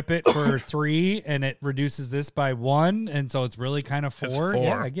 You rip it for 3 and it reduces this by 1, and so it's really kind of 4. It's 4.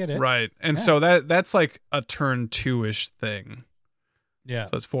 Yeah, I get it. Right. And so that's like a turn 2-ish thing. Yeah.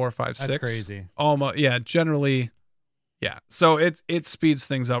 So it's 4, 5, 6. That's crazy. Almost. Yeah. Generally. Yeah. So it speeds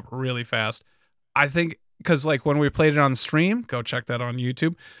things up really fast. I think because like when we played it on stream, go check that on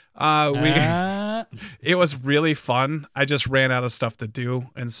YouTube. It was really fun. I just ran out of stuff to do,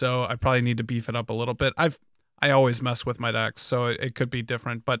 and so I probably need to beef it up a little bit. I always mess with my decks, so it could be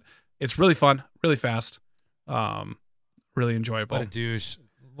different, but it's really fun, really fast, really enjoyable. What a douche.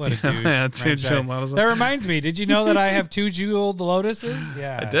 What a douche. Yeah, that reminds me, did you know that I have 2 Jeweled Lotuses?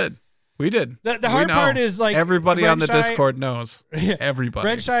 Yeah. I did. We did. The hard part is like everybody on the Discord knows. Everybody.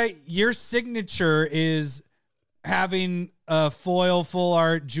 Renshai, your signature is having a foil full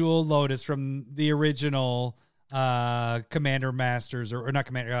art Jeweled Lotus from the original Commander Masters or not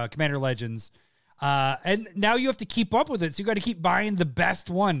Commander Legends. And now you have to keep up with it, so you got to keep buying the best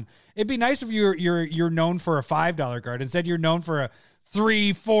one. It'd be nice if you're known for a $5 card. Instead, you're known for a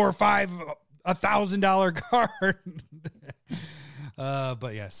 $3, $4, $5, $1,000 card.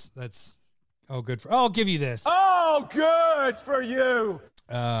 But yes, that's good for. I'll give you this. Oh, good for you.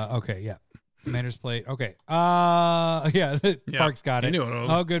 Okay, yeah. Commander's Plate. Okay. Yeah. Park's got it.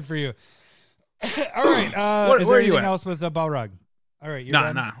 Oh, good for you. All right. Is there anything else with the Balrog? All right.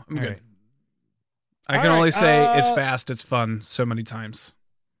 Nah, I'm good. Right. I can only say it's fast, it's fun so many times.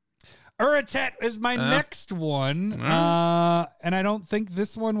 Uratet is my next one. And I don't think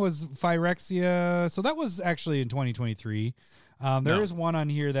this one was Phyrexia. So that was actually in 2023. There is one on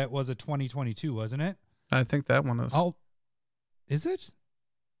here that was a 2022, wasn't it? I think that one is. Oh, is it?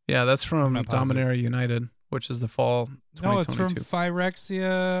 Yeah, that's from Dominaria United, which is the fall 2022. No, it's from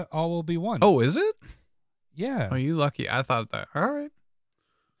Phyrexia All Will Be One. Oh, is it? Yeah. Oh, you lucky. I thought that. All right.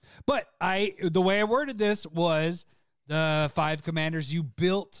 But the way I worded this was the 5 commanders you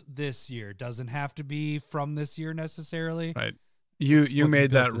built this year. Doesn't have to be from this year necessarily. Right. You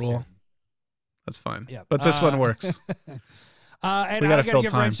made that rule. Year. That's fine. Yeah. But this one works. And I got to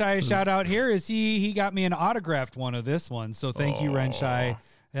give Renshai a shout out here. He got me an autographed one of this one. So thank you, Renshai.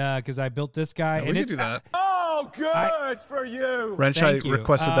 because I built this guy. Yeah, we can do that. Oh, good for you. Wrench, I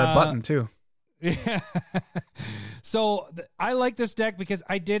requested that button too. Yeah. So I like this deck because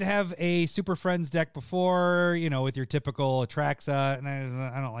I did have a Super Friends deck before, with your typical Atraxa, and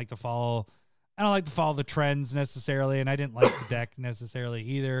I don't like to follow the trends necessarily, and I didn't like the deck necessarily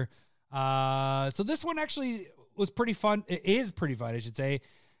either. So this one actually was pretty fun. It is pretty fun, I should say.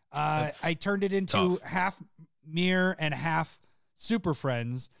 I turned it into half mirror and half Super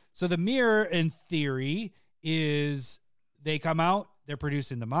Friends. So the mirror, in theory, is they come out, they're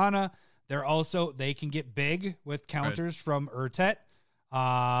producing the mana. They can get big with counters from Urtet.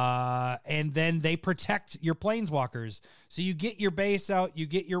 And then they protect your planeswalkers. So you get your base out, you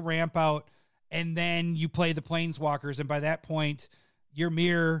get your ramp out, and then you play the planeswalkers. And by that point, your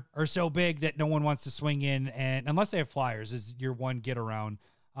mirror are so big that no one wants to swing in, and unless they have flyers, is your one get around.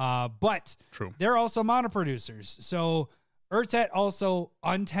 But True. They're also mana producers. So Urtet also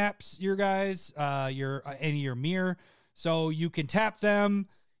untaps your guys, your mirror. So you can tap them,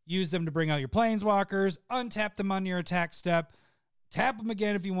 use them to bring out your planeswalkers, untap them on your attack step, tap them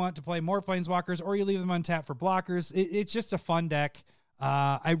again if you want to play more planeswalkers, or you leave them untapped for blockers. It's just a fun deck.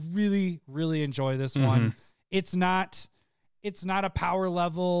 I really, really enjoy this one. It's not a power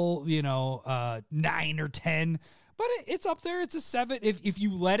level, 9 or 10, but it's up there. It's a 7. If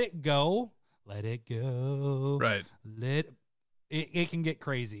you let it go. Right. It can get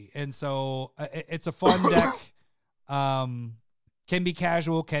crazy. And so it's a fun deck. Can be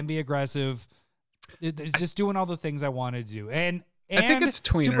casual, can be aggressive. It's just doing all the things I wanted to do. And I think it's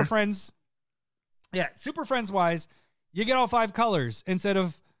tweener. Super Friends. Yeah, Super Friends wise, you get all 5 colors instead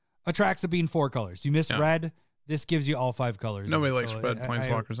of Atraxa being 4 colors. You miss red. This gives you all 5 colors. Nobody likes red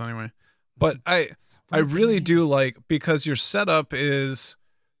planeswalkers anyway. But I really do like, because your setup is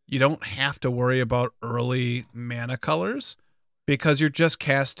you don't have to worry about early mana colors because you're just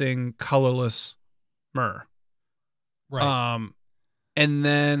casting colorless Myr. Right. And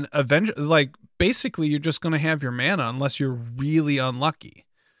then eventually, basically you're just going to have your mana unless you're really unlucky,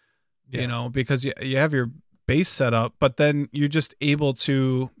 because you have your base set up, but then you're just able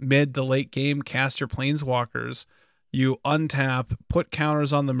to mid the late game cast your planeswalkers. You untap, put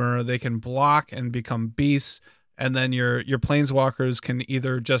counters on the Myr, they can block and become beasts, and then your planeswalkers can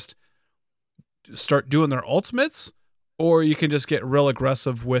either just start doing their ultimates, or you can just get real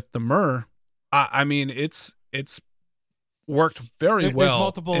aggressive with the Myr. I mean, it's worked very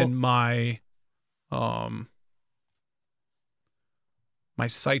well in my my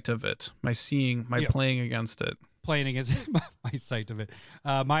sight of it, my playing against it. Playing against my sight of it.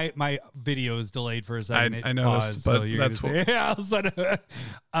 My video is delayed for a second. I noticed, but so that's what.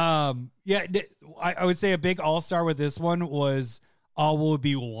 I would say a big all-star with this one was All Will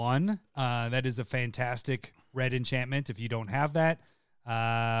Be One. That is a fantastic red enchantment if you don't have that,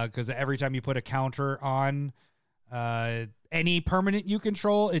 because every time you put a counter on any permanent you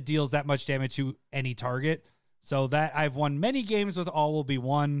control, it deals that much damage to any target. So that I've won many games with All Will Be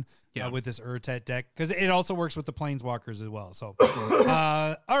One with this Urtet deck, because it also works with the planeswalkers as well. So,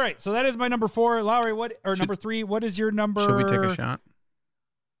 all right. So that is my number 4. Lowry, number 3? What is your number? Should we take a shot?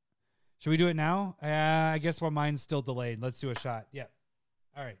 Should we do it now? I guess while mine's still delayed. Let's do a shot. Yeah.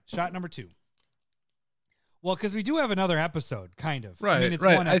 All right. Shot number 2. Well, because we do have another episode, kind of. Right. I mean, it's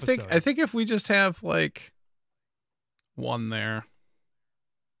right. one episode. I think if we just have one there.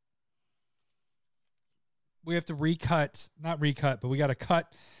 We have to not recut, but we got to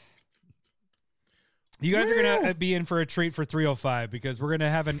cut. You guys are going to be in for a treat for 305, because we're going to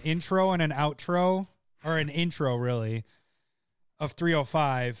have an intro and an outro, or an intro really, of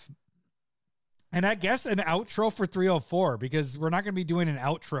 305. And I guess an outro for 304, because we're not going to be doing an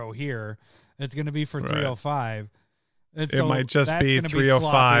outro here. It's going to be for 305. And it might just be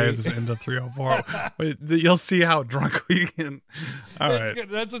 305s into 304. You'll see how drunk we can. All right. Good.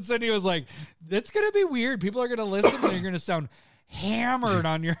 That's what Cindy was like. That's going to be weird. People are going to listen and you're going to sound hammered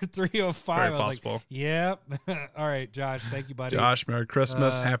on your 305. Very I was possible. Like, yep. All right, Josh. Thank you, buddy. Josh, Merry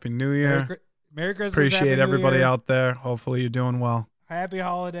Christmas. Happy New Year. Merry Christmas. Appreciate Happy everybody New Year. out there. Hopefully you're doing well. Happy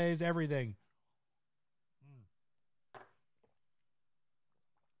holidays, everything.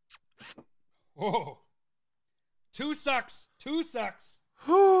 Whoa. 2 sucks. 2 sucks.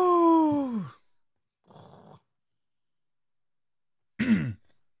 Whew.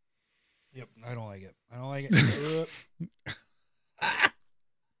 Yep, I don't like it. I don't like it.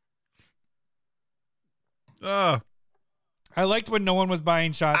 I liked when no one was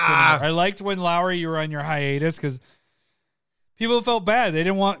buying shots anymore. I liked when Lowry, you were on your hiatus, because people felt bad. They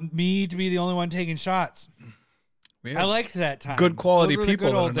didn't want me to be the only one taking shots. I liked that time. Good quality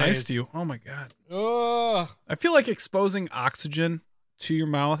people that are nice to you. Oh my God. Ugh. I feel like exposing Oxygen to your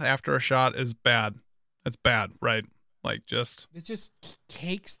mouth after a shot is bad. That's bad, right? Like it just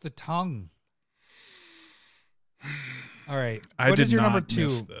cakes the tongue. All right. What is your not number 2?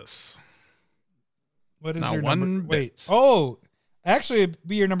 Miss this. What is not your one number? bit. Wait. Oh, actually, it'd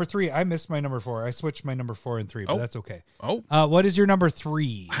be your number 3. I missed my number 4. I switched my number 4 and 3, but that's okay. Oh. What is your number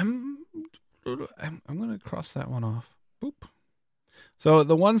 3? I'm gonna cross that one off. Boop. So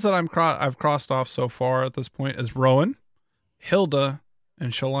the ones that I've crossed off so far at this point is Rowan, Hilda,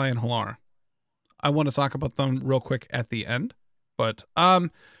 and Shalai and Halar. I want to talk about them real quick at the end, but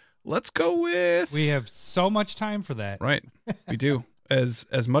let's go with. We have so much time for that. Right, we do as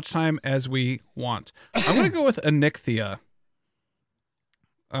much time as we want. I'm gonna go with Anixia.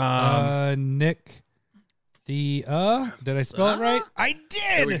 Nick. Did I spell it right? I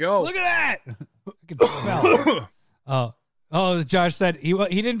did. There we go. Look at that. I can spell. Oh, Josh said he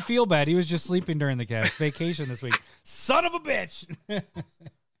didn't feel bad. He was just sleeping during the cast. Vacation this week. Son of a bitch.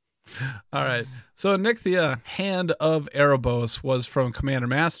 All right. So Anixia, Hand of Erebos, was from Commander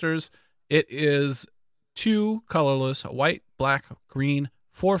Masters. It is 2 colorless, white, black, green,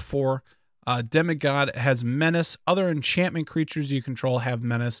 4/4. Demigod has menace. Other enchantment creatures you control have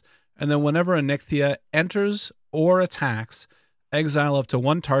menace. And then whenever Anixia enters or attacks, exile up to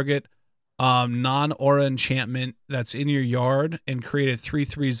 1 target non-aura enchantment that's in your yard and create a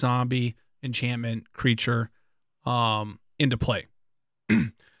 3/3 zombie enchantment creature into play.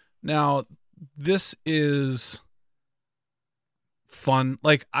 Now, this is fun.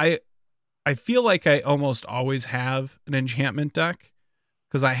 Like I feel like I almost always have an enchantment deck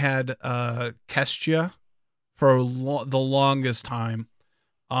because I had Kestia for the longest time.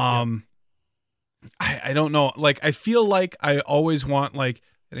 I don't know. Like I feel like I always want like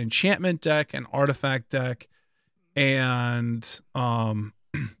an enchantment deck, an artifact deck, and I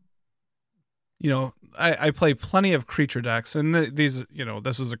play plenty of creature decks, and these,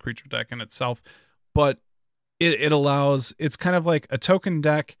 this is a creature deck in itself, but it allows, it's kind of like a token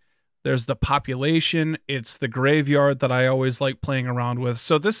deck. There's the population, it's the graveyard that I always like playing around with.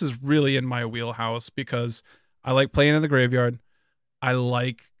 So this is really in my wheelhouse because I like playing in the graveyard. I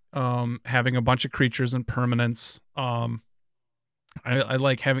like having a bunch of creatures and permanents. I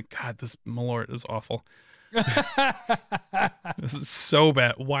like having, God, this MALORT is awful. This is so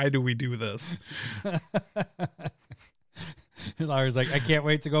bad. Why do we do this? Laura's like, I can't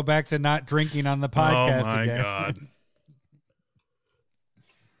wait to go back to not drinking on the podcast again. Oh my God.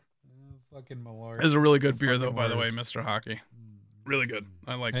 Fucking MALORT. It's a really good beer though, by the way, Mr. Hockey. Really good.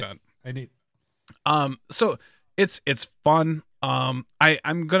 I like that. I need. So it's fun. I'm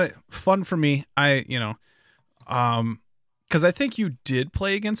gonna fun for me. Because I think you did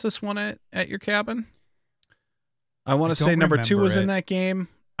play against this one at your cabin. I want to say number 2 was in that game.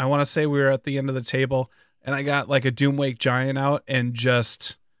 I want to say we were at the end of the table, and I got like a Doomwake Giant out and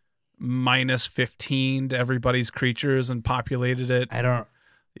just -15 to everybody's creatures and populated it. I don't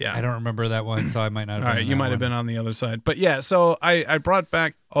remember that one, so I might not have. All right, you might have been on the other side. But yeah, so I brought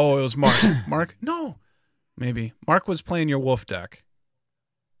back, it was Mark. Mark? No. Maybe. Mark was playing your wolf deck.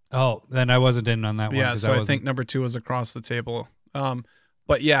 Oh, then I wasn't in on that one. Yeah, so I think number 2 was across the table.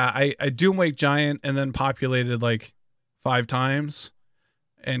 But yeah, I Doomwake Giant and then populated like 5 times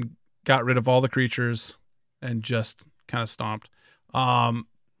and got rid of all the creatures and just kind of stomped.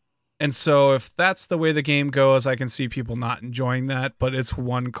 And so if that's the way the game goes, I can see people not enjoying that, but it's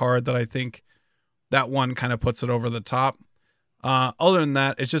one card that I think that one kind of puts it over the top. Other than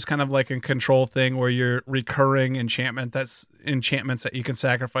that, it's just kind of like a control thing where you're recurring enchantments that you can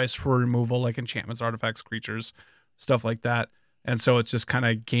sacrifice for removal, like enchantments, artifacts, creatures, stuff like that. And so it's just kind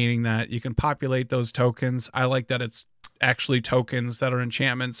of gaining that. You can populate those tokens. I like that it's actually tokens that are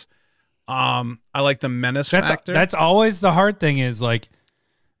enchantments. I like the menace factor. That's always the hard thing is like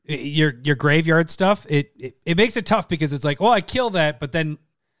your graveyard stuff. It makes it tough because it's like, well, I kill that, but then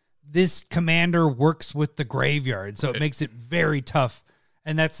this commander works with the graveyard, so it makes it very tough.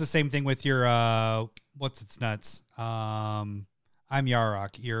 And that's the same thing with your what's its nuts. I'm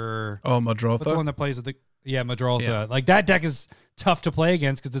Yarok. Your Madrotha. What's the one that plays with the Madrotha? Yeah. Like that deck is tough to play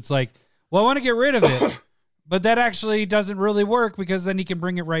against because it's like, well, I want to get rid of it, but that actually doesn't really work because then he can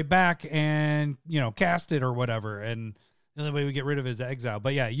bring it right back and cast it or whatever. And the only way we get rid of it is exile.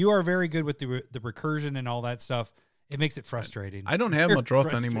 But yeah, you are very good with the recursion and all that stuff. It makes it frustrating. I don't have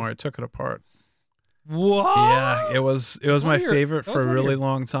Madrotha anymore. I took it apart. What? Yeah, it was my favorite for a really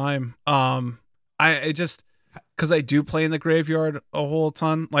long time. I just, because I do play in the graveyard a whole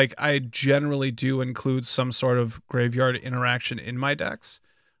ton, like I generally do include some sort of graveyard interaction in my decks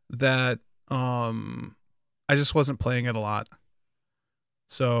that I just wasn't playing it a lot.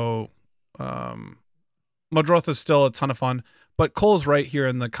 So Muldroth is still a ton of fun, but Cole's right here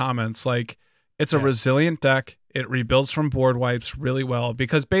in the comments. Like, it's a resilient deck. It rebuilds from board wipes really well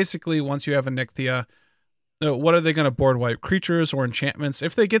because basically once you have a Nixthia, what are they going to board wipe? Creatures or enchantments?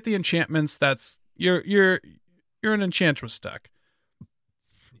 If they get the enchantments, that's you're an Enchantress deck.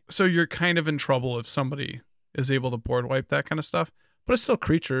 So you're kind of in trouble if somebody is able to board wipe that kind of stuff. But it's still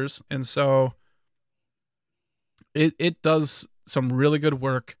creatures, and so it does some really good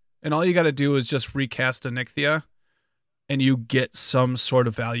work. And all you got to do is just recast a Nixthia, and you get some sort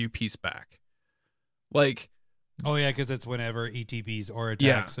of value piece back. Like, oh yeah, because it's whenever ETBs or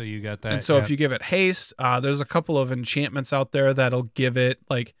attack, so you got that. And so if you give it haste, there's a couple of enchantments out there that'll give it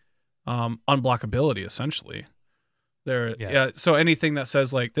like unblockability essentially. So anything that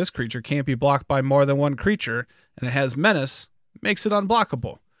says like this creature can't be blocked by more than one creature, and it has menace, makes it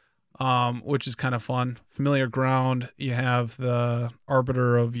unblockable. Which is kind of fun. Familiar ground. You have the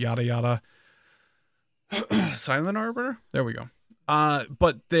Arbiter of yada yada. Silent Arbiter? There we go.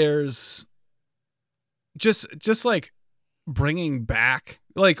 But there's just like bringing back,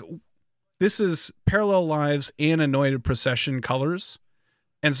 like, this is Parallel Lives and Anointed Procession colors.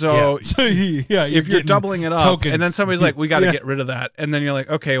 And so, if you're doubling it up, tokens. And then somebody's like, we got to get rid of that. And then you're like,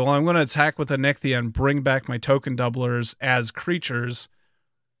 okay, well, I'm going to attack with a Nixthia and bring back my token doublers as creatures.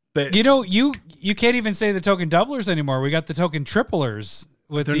 You can't even say the token doublers anymore. We got the token triplers.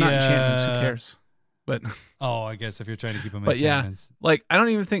 They're not enchantments. Who cares? But I guess if you're trying to keep them but enchantments. Yeah, like, I don't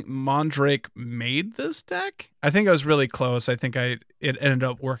even think Mondrake made this deck. I think I was really close. I think it ended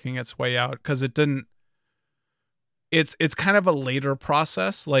up working its way out because it didn't. It's kind of a later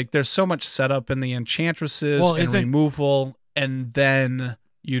process. Like, there's so much setup in the enchantresses and removal, and then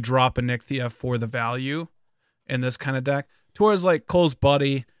you drop a Nixthia for the value in this kind of deck. Towards like Cole's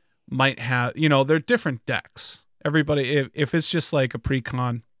buddy might have, they're different decks. Everybody, if it's just like a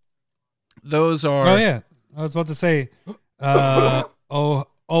precon, those are. Oh yeah, I was about to say,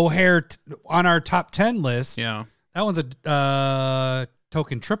 O'Hare on our top 10 list. Yeah, that one's a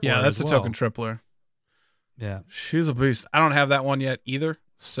token tripler. Yeah, that's a token tripler. Yeah, she's a beast. I don't have that one yet either,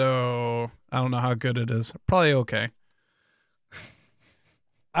 so I don't know how good it is. Probably okay.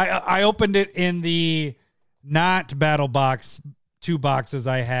 I opened it in the not battle box 2 boxes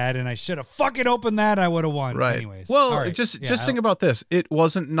I had, and I should have fucking opened that. I would have won. Right. Anyways. Well, right. just think about this. It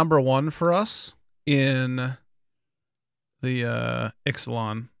wasn't number 1 for us in the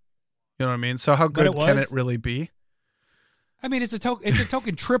Ixalan. You know what I mean? So how good can it really be? I mean, it's a token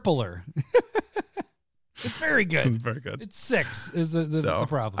tripler. It's very good. It's very good. It's 6 is the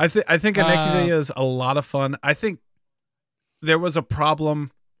problem. I think Iniquity is a lot of fun. I think there was a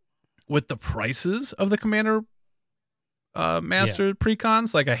problem with the prices of the Commander Master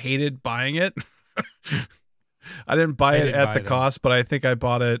precons. Like, I hated buying it. I didn't buy it at the cost, but I think I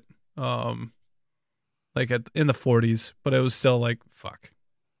bought it like in the 40s, but it was still like, fuck.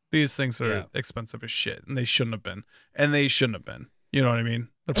 These things are expensive as shit, and they shouldn't have been. You know what I mean?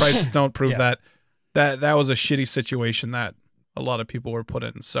 The prices don't prove that. That was a shitty situation that a lot of people were put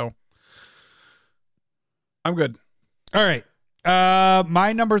in. So I'm good. All right.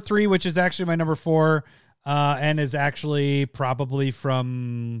 My number 3, which is actually my number 4, and is actually probably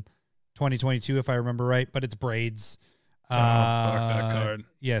from 2022, if I remember right, but it's Braids. Fuck that card.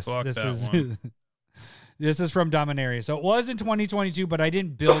 Yes, fuck this is one. This is from Dominaria. So it was in 2022, but I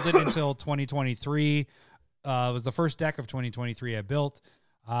didn't build it until 2023. It was the first deck of 2023 I built.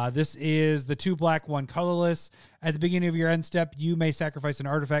 This is the 2 black, 1 colorless. At the beginning of your end step, you may sacrifice an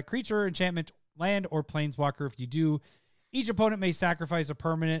artifact, creature, enchantment, land, or planeswalker. If you do, each opponent may sacrifice a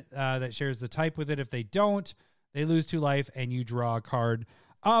permanent that shares the type with it. If they don't, they lose 2 life and you draw a card.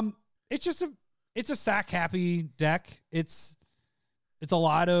 It's a sack happy deck. It's a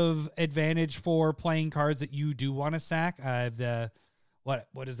lot of advantage for playing cards that you do want to sack.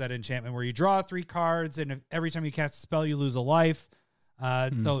 What is that enchantment where you draw 3 cards and every time you cast a spell you lose a life.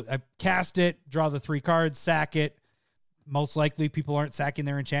 So I cast it, draw the 3 cards, sack it. Most likely people aren't sacking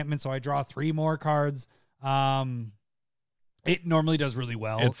their enchantment, so I draw 3 more cards. It normally does really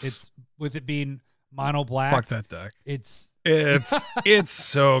well. It's with it being mono black. Fuck that deck. It's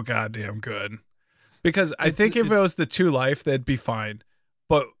so goddamn good. Because I think if it was the 2 life, that'd be fine.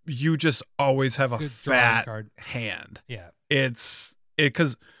 But you just always have a fat hand. Yeah.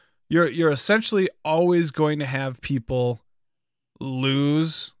 Because you're essentially always going to have people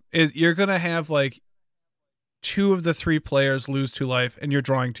lose. You're going to have like 2 of the 3 players lose 2 life and you're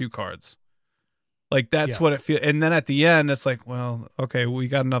drawing 2 cards. Like, that's what it feels. And then at the end, it's like, well, okay, we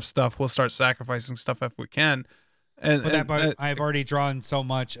got enough stuff. We'll start sacrificing stuff if we can. But I've already drawn so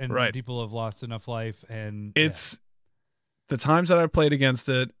much, and people have lost enough life. And it's the times that I've played against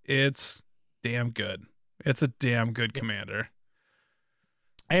it, it's damn good. It's a damn good commander.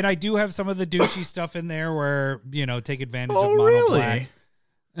 And I do have some of the douchey stuff in there where, take advantage of mono black.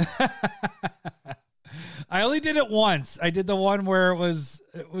 I only did it once. I did the one where it was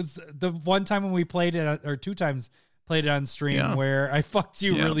the one time when we played it, or 2 times played it on stream, where I fucked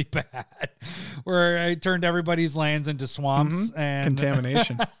you really bad, where I turned everybody's lands into swamps and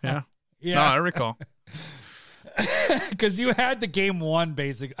contamination. Yeah. No, I recall. Because you had the game 1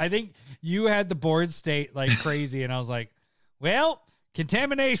 basic. I think you had the board state like crazy, and I was like, well,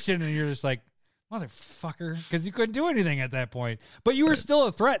 contamination, and you're just like, motherfucker, because you couldn't do anything at that point. But you were still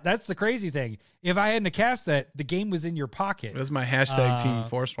a threat. That's the crazy thing. If I hadn't cast that, the game was in your pocket. It was my hashtag Team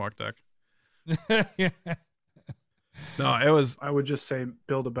Force Walk deck. No, it was. I would just say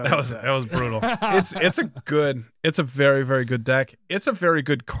build a better. That was brutal. It's a very, very good deck. It's a very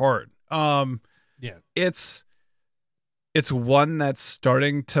good card. It's one that's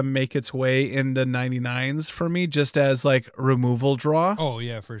starting to make its way into 99s for me, just as like removal draw. Oh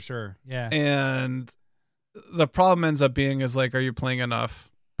yeah, for sure. Yeah. And the problem ends up being is like, are you playing enough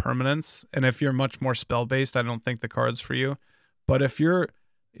permanents? And if you're much more spell based, I don't think the card's for you. But if you're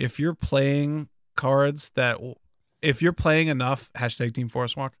playing cards if you're playing enough, hashtag Team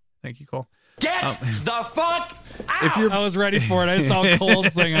Force Walk. Thank you, Cole. Get the fuck out! I was ready for it. I saw Cole's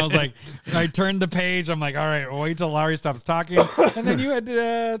thing. I was like, I turned the page. I'm like, all right, wait till Lowry stops talking. And then you had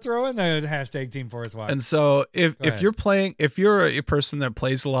to throw in the hashtag Team Force Walk. And so if you're a person that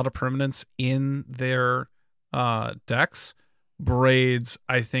plays a lot of permanents in their decks, Braids,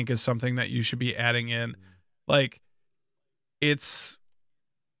 I think, is something that you should be adding in. Like, it's...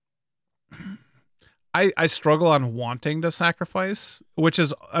 I struggle on wanting to sacrifice, which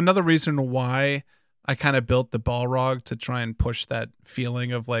is another reason why I kind of built the Balrog to try and push that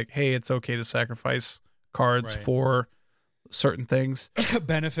feeling of like, hey, it's okay to sacrifice cards for certain things.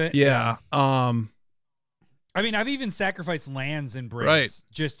 Benefit. Yeah. I mean, I've even sacrificed lands in Braids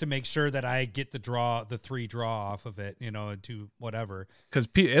just to make sure that I get the 3 draw off of it, to whatever. Because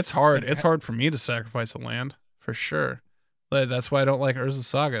it's hard. It's hard for me to sacrifice a land, for sure. That's why I don't like Urza's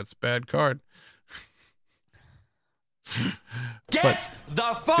Saga. It's a bad card. Get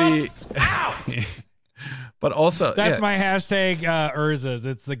the fuck out! But also, that's my hashtag Urza's.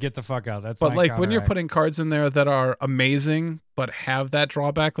 It's the get the fuck out. That's but like when you're putting cards in there that are amazing but have that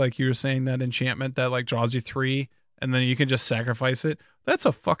drawback, like you were saying, that enchantment that like draws you 3 and then you can just sacrifice it. That's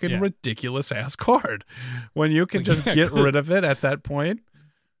a fucking ridiculous ass card. When you can just get rid of it at that point.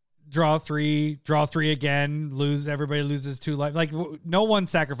 Draw 3 again. Everybody loses 2 life. Like no one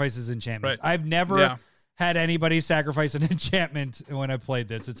sacrifices enchantments. Right. I've never had anybody sacrifice an enchantment when I played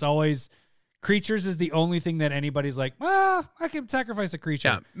this. It's always creatures is the only thing that anybody's like, well, I can sacrifice a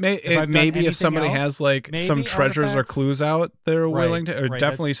creature. Yeah, maybe if somebody has like some treasures or clues out, they're willing to, or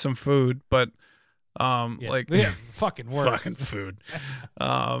definitely some food, but fucking worse. Fucking food.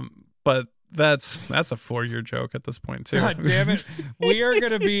 But that's a 4-year joke at this point too. God damn it. We are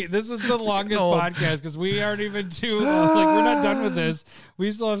going to be, this is the longest podcast because we aren't even we're not done with this.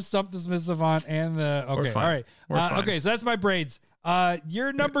 We still have Stump the Smith Savant and the, okay. All right. Okay. So that's my Braids.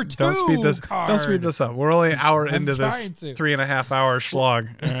 You're number 2. Don't speed this up. We're only an hour into this 3.5 hour slog.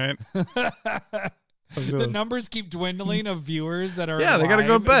 All right. The numbers keep dwindling of viewers that are they gotta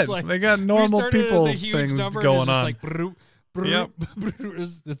go to bed. Like, they got normal people things going on. Like,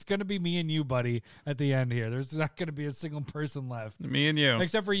 it's gonna be me and you, buddy, at the end here. There's not gonna be a single person left. Me and you,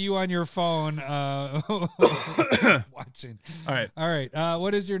 except for you on your phone watching. All right.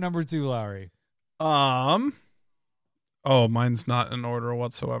 What is your number 2, Lowry? Oh, mine's not in order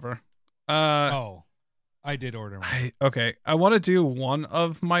whatsoever. I did order mine. I want to do one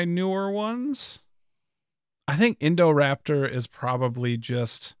of my newer ones. I think Indoraptor is probably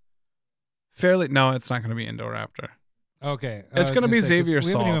just fairly... No, it's not going to be Indoraptor. Okay. It's going to be Xavier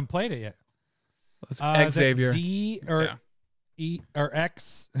Saul. We haven't even played it yet. Let's Xavier. Z or E or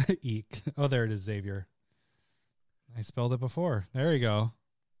X? Eek. Oh, there it is, Xavier. I spelled it before. There you go.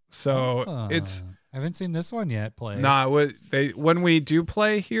 So I haven't seen this one yet play. When we do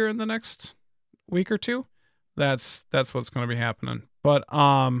play here in the next week or two, that's what's going to be happening. But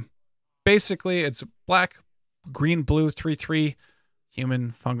basically it's black, green, blue, 3/3,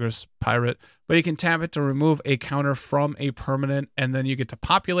 human, fungus, pirate. But you can tap it to remove a counter from a permanent, and then you get to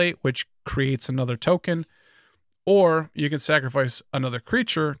populate, which creates another token. Or you can sacrifice another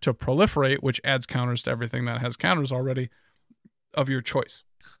creature to proliferate, which adds counters to everything that has counters already of your choice.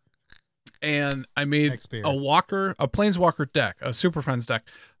 And I made a Planeswalker deck, a Super Friends deck.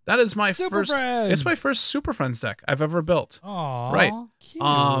 That is my first. It's my first Super Friends deck I've ever built. Aww, right.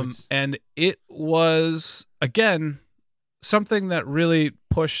 Cute. And it was again something that really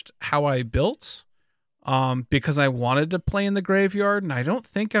pushed how I built. because I wanted to play in the graveyard, and I don't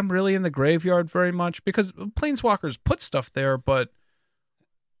think I'm really in the graveyard very much because Planeswalkers put stuff there, but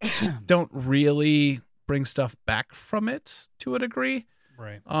don't really bring stuff back from it to a degree.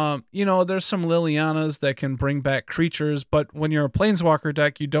 Right. There's some Lilianas that can bring back creatures, but when you're a Planeswalker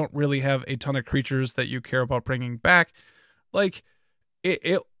deck, you don't really have a ton of creatures that you care about bringing back. Like,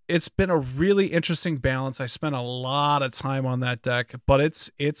 it's been a really interesting balance. I spent a lot of time on that deck, but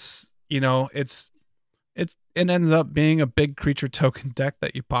it ends up being a big creature token deck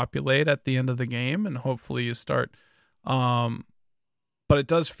that you populate at the end of the game, and hopefully you start. But it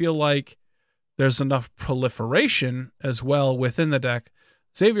does feel like there's enough proliferation as well within the deck.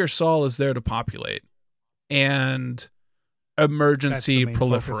 Xavier Sol is there to populate and emergency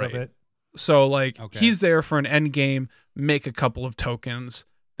proliferate. So he's there for an end game, make a couple of tokens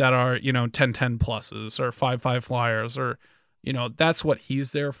that are, 10/10 pluses or 5/5 flyers, or, that's what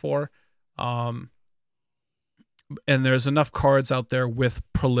he's there for. And there's enough cards out there with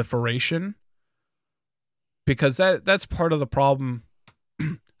proliferation, because that's part of the problem.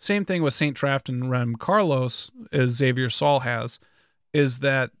 Same thing with Saint Traft and Rem Carlos, as Xavier Sol has, is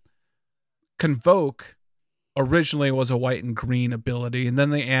that Convoke originally was a white and green ability, and then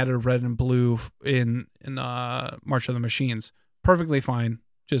they added red and blue in March of the Machines. Perfectly fine.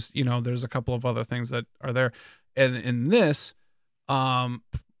 Just, there's a couple of other things that are there. And in this,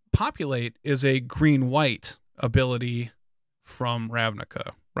 Populate is a green-white ability from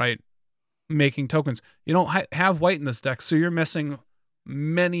Ravnica, right? Making tokens. You don't have white in this deck, so you're missing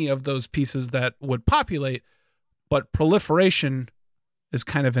many of those pieces that would populate, but proliferation is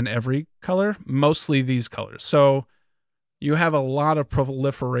kind of in every color, mostly these colors. So you have a lot of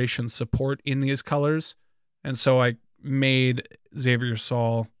proliferation support in these colors, and so I made Xavier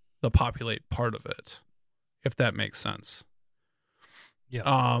Sol the populate part of it, if that makes sense.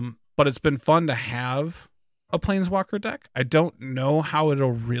 Yeah. But it's been fun to have a Planeswalker deck. I don't know how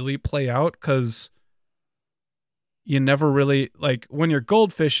it'll really play out, because you never really, when you're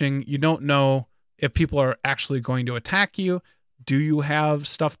goldfishing, you don't know if people are actually going to attack you. Do you have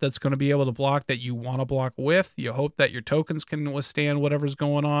stuff that's going to be able to block that you want to block with? You hope that your tokens can withstand whatever's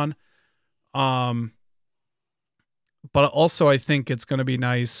going on. But also I think it's going to be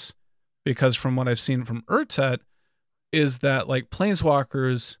nice, because from what I've seen from Urtet, is that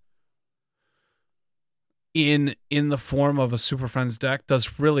Planeswalkers in the form of a Super Friends deck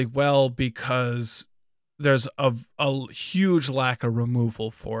does really well, because there's a huge lack of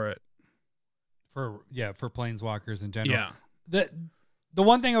removal for it. For Planeswalkers in general. Yeah. The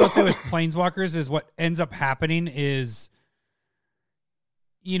one thing I would say with Planeswalkers is what ends up happening is,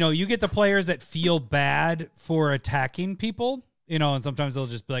 you get the players that feel bad for attacking people, and sometimes they'll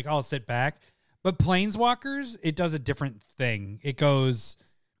just be like, I'll sit back. But Planeswalkers, it does a different thing. It goes,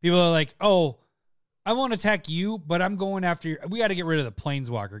 people are like, oh, I won't attack you, but I'm going after we got to get rid of the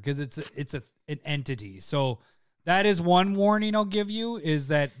Planeswalker, because it's an entity. So that is one warning I'll give you, is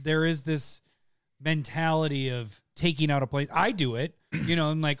that there is this mentality of taking out a plane. I do it,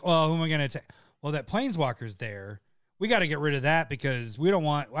 I'm like, oh, who am I going to attack? Well, that Planeswalker's there. We got to get rid of that, because I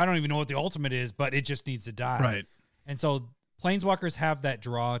don't even know what the ultimate is, but it just needs to die. Right. And so Planeswalkers have that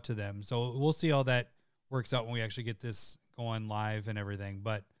draw to them. So we'll see how that works out when we actually get this going live and everything.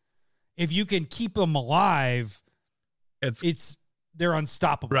 But if you can keep them alive, they're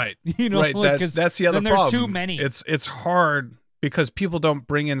unstoppable. Right. Right. That's the other problem. There's too many. It's hard, because people don't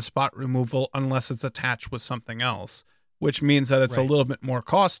bring in spot removal unless it's attached with something else, which means that it's a little bit more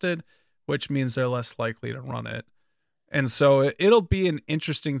costed, which means they're less likely to run it. And so it'll be an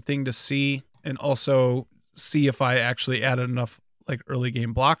interesting thing to see, and also see if I actually added enough early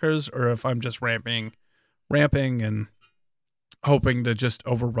game blockers, or if I'm just ramping and hoping to just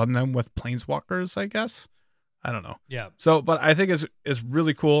overrun them with Planeswalkers, I guess. I don't know. Yeah. So, but I think it's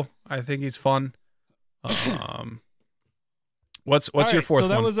really cool. I think he's fun. What's your fourth one?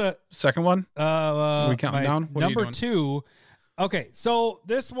 So that was a second one. We counting down? What number 2. Okay, so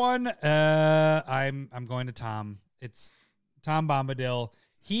this one, I'm going to Tom. It's Tom Bombadil.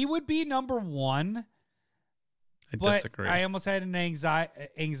 He would be number 1. I disagree. I almost had an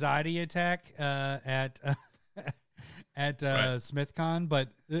anxiety attack at SmithCon, but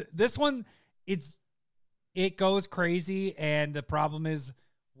this one, it goes crazy, and the problem is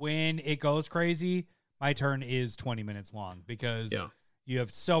when it goes crazy, my turn is 20 minutes long, because you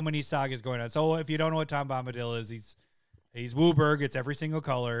have so many sagas going on. So if you don't know what Tom Bombadil is, he's Wooburg. It's every single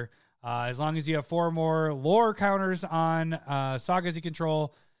color. As long as you have 4 more lore counters on sagas you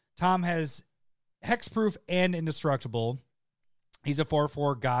control, Tom has hexproof and indestructible. He's a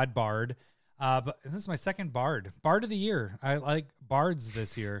 4/4 god bard. But this is my second bard of the year. I like bards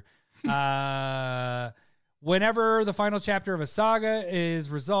this year. Whenever the final chapter of a saga is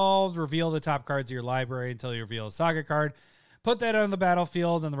resolved, reveal the top cards of your library until you reveal a saga card. Put that on the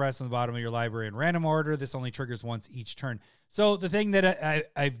battlefield and the rest on the bottom of your library in random order. This only triggers once each turn. So the thing that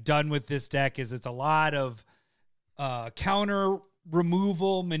I've done with this deck is it's a lot of counter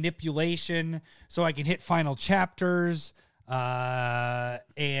removal manipulation, so I can hit final chapters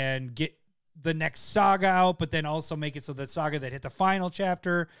and get the next saga out, but then also make it so that saga that hit the final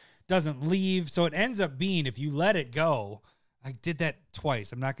chapter doesn't leave. So it ends up being, if you let it go, I did that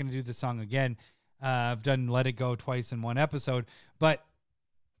twice. I'm not going to do the song again. I've done Let It Go twice in one episode, but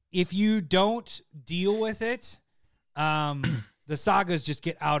if you don't deal with it, the sagas just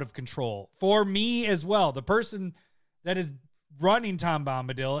get out of control. For me as well, the person that is running Tom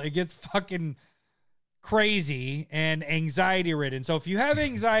Bombadil, it gets fucking crazy and anxiety ridden. So if you have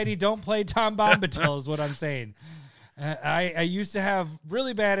anxiety, don't play Tom Bombadil is what I'm saying. I used to have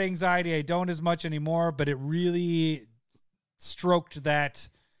really bad anxiety. I don't as much anymore, but it really stroked that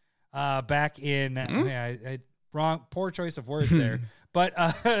back in poor choice of words there. But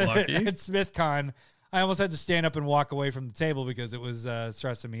at SmithCon, I almost had to stand up and walk away from the table because it was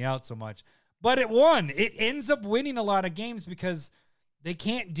stressing me out so much. But it won. It ends up winning a lot of games because they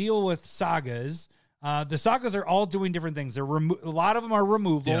can't deal with sagas. The sagas are all doing different things. A lot of them are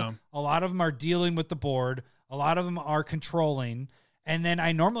removal. Yeah. A lot of them are dealing with the board. A lot of them are controlling. And then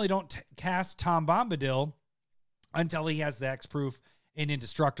I normally don't cast Tom Bombadil until he has the X-Proof and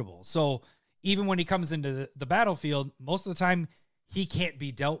Indestructible. So even when he comes into the battlefield, most of the time he can't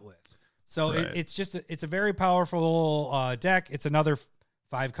be dealt with. So right. It's a very powerful deck. It's another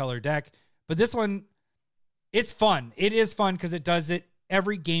 5-color deck. But this one, it's fun. It is fun because it does it.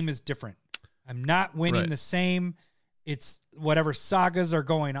 Every game is different. I'm not winning the same. It's whatever sagas are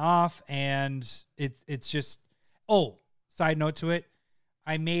going off, and it's just, side note to it,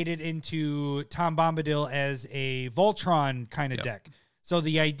 I made it into Tom Bombadil as a Voltron kind of deck. So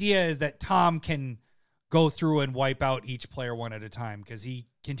the idea is that Tom can go through and wipe out each player one at a time because he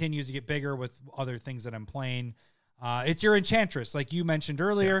continues to get bigger with other things that I'm playing. It's your Enchantress, like you mentioned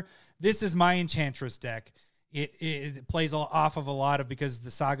earlier. Yeah. This is my Enchantress deck. It plays off of a lot of, because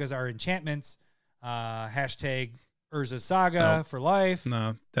the sagas are enchantments. Hashtag Urza's Saga for life.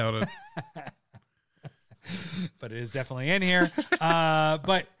 No, doubt it. But it is definitely in here.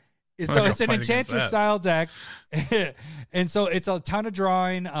 But so it's an Enchantress style deck. And so it's a ton of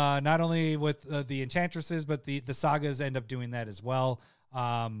drawing, not only with the Enchantresses, but the sagas end up doing that as well.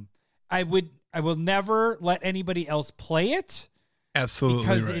 I will never let anybody else play it. Absolutely,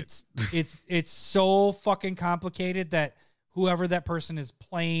 because it's so fucking complicated that whoever that person is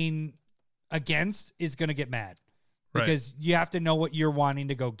playing against is going to get mad, because you have to know what you're wanting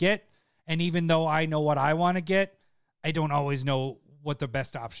to go get. And even though I know what I want to get, I don't always know what the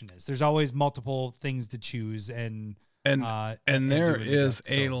best option is. There's always multiple things to choose, and there is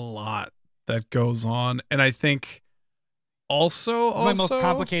a lot that goes on. And I think also my most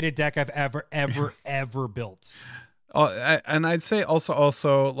complicated deck I've ever built. And I'd say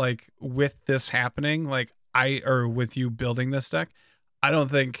also like with this happening, like with you building this deck, I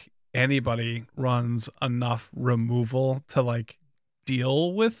don't think anybody runs enough removal to like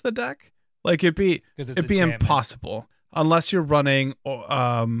deal with the deck. Like it'd be impossible unless you're running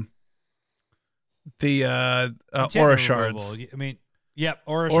the Aura Shards. I mean, yep,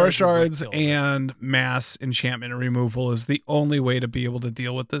 Aura Shards and mass enchantment removal is the only way to be able to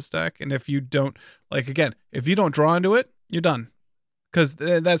deal with this deck. And if you don't, like, again, if you don't draw into it, you're done, because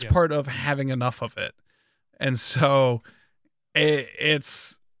that's part of having enough of it. And so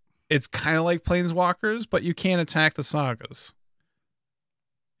it's kind of like Planeswalkers, but you can't attack the sagas.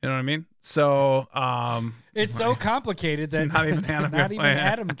 You know what I mean? So it's so complicated that not even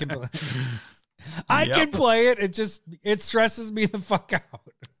Adam can play. I can play it. It stresses me the fuck out.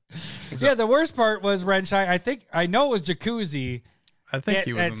 The worst part was Renshai. I know it was Jacuzzi. I think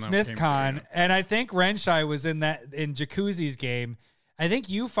he was at SmithCon, and I think Renshai was in Jacuzzi's game. I think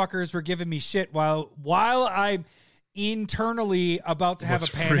you fuckers were giving me shit while I'm internally about to have a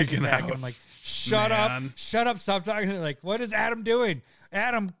panic attack. And I'm like, shut up, stop talking. They're like, what is Adam doing?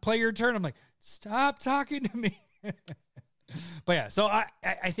 Adam, play your turn. I'm like, stop talking to me. But yeah, so I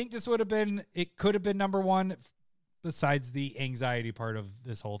think this could have been number one, besides the anxiety part of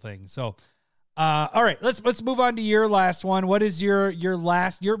this whole thing. So, all right, let's move on to your last one. What is your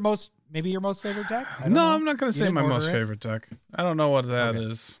most favorite deck? I'm not going to say my most favorite deck. I don't know what that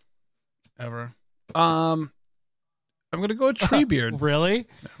is ever. I'm going to go with Treebeard. Really?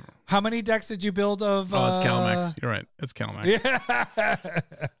 How many decks did you build of? Oh, it's Calamax. You're right. It's Calamax. Yeah.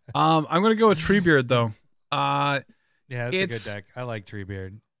 I'm going to go with Treebeard though. Yeah, it's a good deck. I like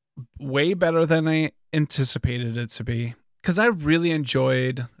Treebeard. way better than I anticipated it to be, because I really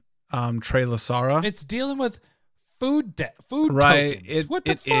enjoyed Trey Lasara. It's dealing with food right. tokens. What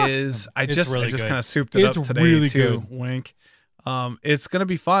the it fuck? is. I It's just really kind good. of souped it It's up today really too. good. Wink. It's gonna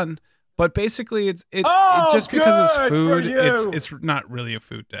be fun, but basically it just because it's food, it's not really a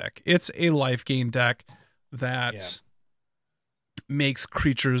food deck. It's a life gain deck that makes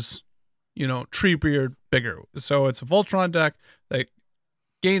creatures, Treebeard bigger. So it's a Voltron deck that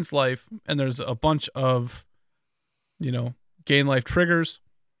gains life, and there's a bunch of, gain life triggers,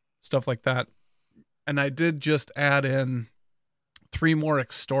 stuff like that. And I did just add in 3 more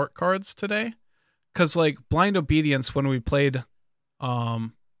extort cards today, because like Blind Obedience, when we played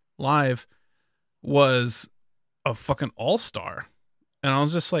live, was a fucking all-star, and I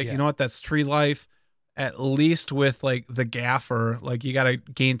was just like, you know what, that's 3 life. At least with like the gaffer, like you gotta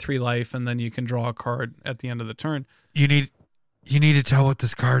gain 3 life, and then you can draw a card at the end of the turn. You need to tell what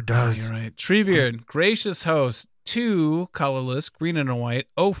this card does. You're right. Treebeard, Gracious Host, 2 colorless, green and a white,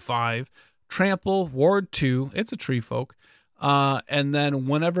 05, trample, ward 2. It's a tree folk. And then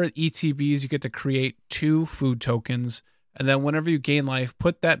whenever it ETBs, you get to create 2 food tokens. And then whenever you gain life,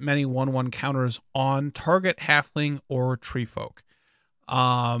 put that many 1/1 counters on target halfling or tree folk.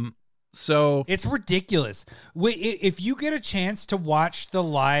 So it's ridiculous. If you get a chance to watch the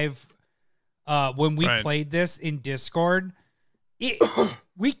live when we played this in Discord,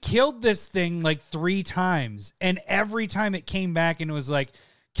 we killed this thing like 3 times, and every time it came back and it was like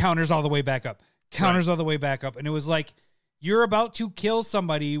counters all the way back up, counters all the way back up, and it was like you're about to kill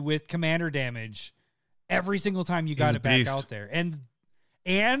somebody with commander damage every single time you got it back out there.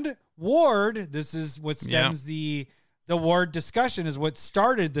 And ward, this is what stems the ward discussion, is what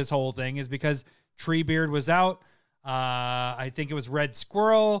started this whole thing, is because Treebeard was out. I think it was Red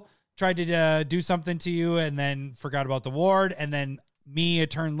Squirrel tried to do something to you and then forgot about the ward. And then me a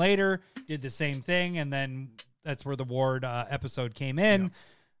turn later did the same thing. And then that's where the ward episode came in.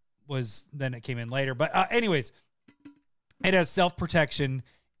 Then it came in later. But anyways, it has self-protection.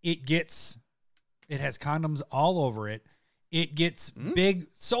 It has condoms all over it. It gets big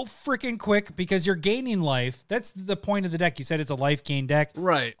so freaking quick because you're gaining life. That's the point of the deck. You said it's a life gain deck.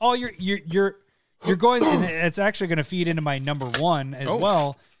 Right. All you're going, and it's actually going to feed into my number 1 as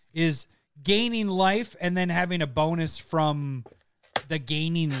well, is gaining life and then having a bonus from the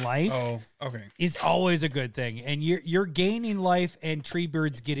gaining life. Oh, okay. Is always a good thing. And you're gaining life, and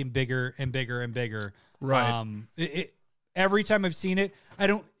Treebeard's getting bigger and bigger and bigger. Right. Every time I've seen it, I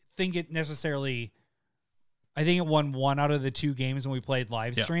don't think it necessarily. I think it won 1 out of the 2 games when we played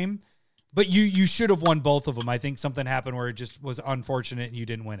live stream, but you should have won both of them. I think something happened where it just was unfortunate and you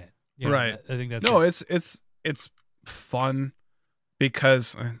didn't win it. Right. I think that's it's fun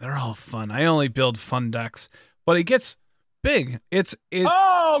because they're all fun. I only build fun decks, but it gets big. It's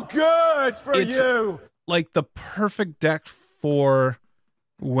good for you. Like the perfect deck for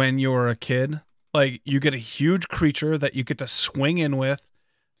when you're a kid. Like you get a huge creature that you get to swing in with.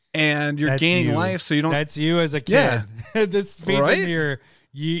 And you're gaining life, so you don't. That's you as a kid. Yeah. This feeds into your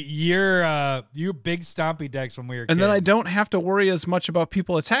big stompy decks when we were kids. And then I don't have to worry as much about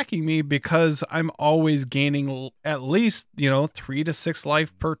people attacking me because I'm always gaining at least 3 to 6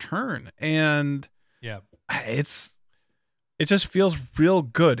 life per turn, and it just feels real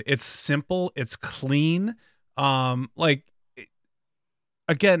good. It's simple. It's clean. Again,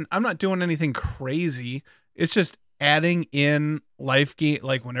 I'm not doing anything crazy. It's just adding in life gain,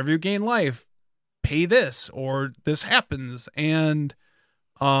 like whenever you gain life, pay this or this happens, and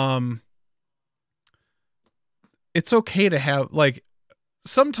it's okay to have, like,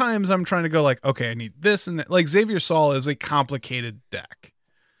 sometimes I'm trying to go like, okay, I need this and that. Like Xavier Sol is a complicated deck,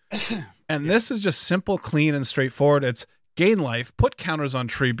 and this is just simple, clean, and straightforward. It's gain life, put counters on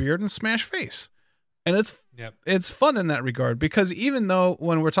Treebeard, and smash face, and it's fun in that regard, because even though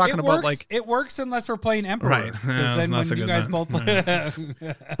when we're talking about like it works unless we're playing Emperor, right? Because then when you guys both play,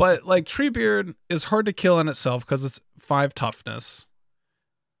 but like Treebeard is hard to kill in itself because it's 5 toughness,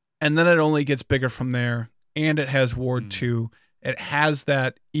 and then it only gets bigger from there, and it has ward 2. It has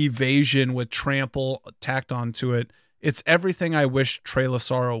that evasion with trample tacked onto it. It's everything I wish Trey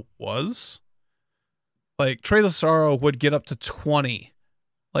Lasaro was. Like Trey Lasaro would get up to 20,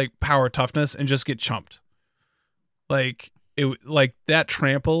 like power toughness, and just get chumped. Like that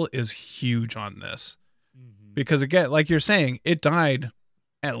trample is huge on this, because again, like you're saying, it died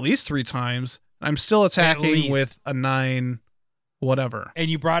at least 3 times. I'm still attacking with a 9, whatever. And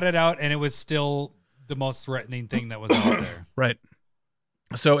you brought it out, and it was still the most threatening thing that was out there. Right.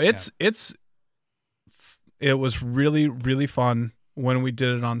 So it was really, really fun when we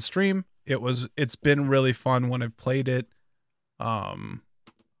did it on stream. It's been really fun when I've played it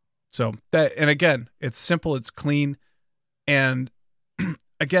So that, and again, it's simple, it's clean. And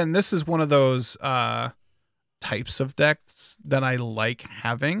again, this is one of those types of decks that I like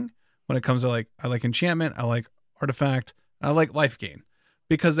having when it comes to like, I like enchantment, I like artifact, I like life gain,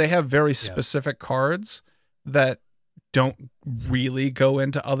 because they have very specific cards that don't really go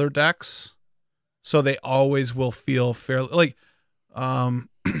into other decks. So they always will feel fairly like,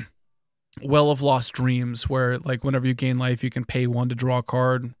 Well of Lost Dreams, where like whenever you gain life, you can pay 1 to draw a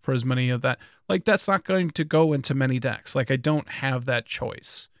card for as many of that. Like that's not going to go into many decks. Like I don't have that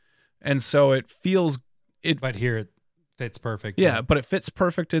choice. And so it feels but here it fits perfect. Yeah, but it fits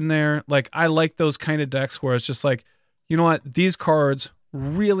perfect in there. Like I like those kind of decks where it's just like, you know what, these cards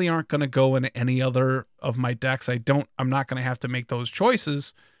really aren't going to go into any other of my decks. I'm not going to have to make those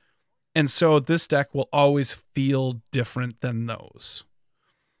choices. And so this deck will always feel different than those.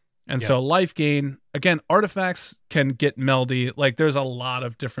 And so life gain, again, artifacts can get meldy. Like there's a lot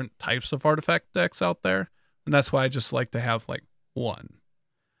of different types of artifact decks out there. And that's why I just like to have like one.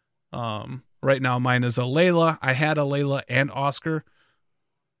 Right now mine is a Layla. I had a Layla and Oscar.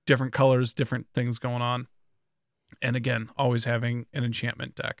 Different colors, different things going on. And again, always having an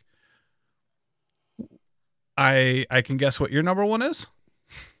enchantment deck. I can guess what your number one is.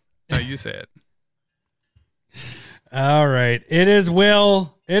 No, you say it. All right. It is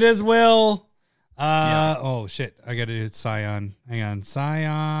Will. Oh shit. I gotta do Scion. Hang on.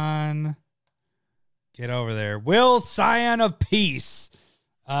 Scion. Get over there. Will, Scion of Peace.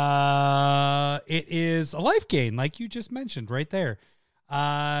 It is a life gain, like you just mentioned right there.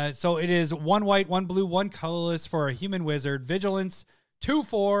 So it is 1 white, 1 blue, 1 colorless for a human wizard. Vigilance,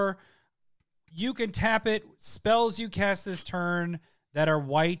 2/4. You can tap it. Spells you cast this turn that are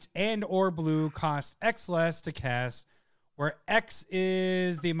white and or blue cost X less to cast, where X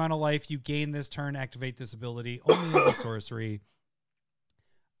is the amount of life you gain this turn. Activate this ability only as a sorcery.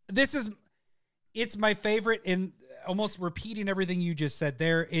 It's my favorite in almost repeating everything you just said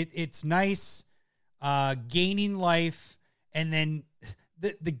there. It's nice, gaining life, and then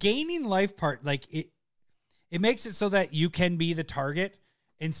the gaining life part, like it makes it so that you can be the target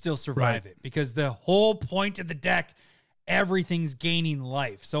and still survive it, because the whole point of the deck, everything's gaining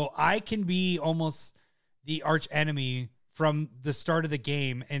life. So I can be almost the arch enemy from the start of the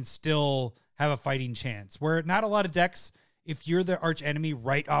game and still have a fighting chance, where not a lot of decks, if you're the arch enemy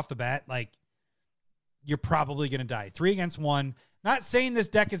right off the bat, like you're probably going to die. 3 against 1. Not saying this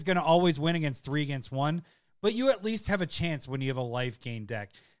deck is going to always win against 3 against 1, but you at least have a chance when you have a life gain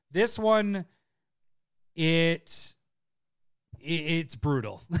deck. This one, it's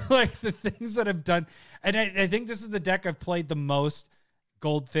brutal. Like the things that I've done. And I think this is the deck I've played the most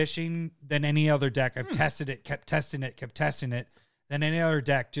goldfishing than any other deck. I've tested it, kept testing it than any other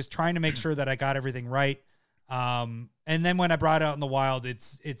deck, just trying to make sure that I got everything right. And then when I brought it out in the wild,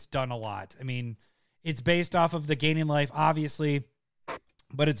 it's done a lot. I mean, it's based off of the gaining life, obviously,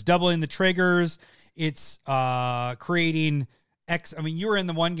 but it's doubling the triggers. It's creating X. I mean, you were in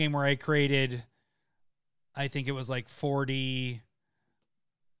the one game where I created, I think it was like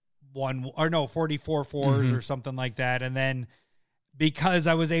 44 fours or something like that. And then because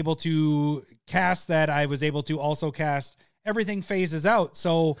I was able to cast that, I was able to also cast everything phases out.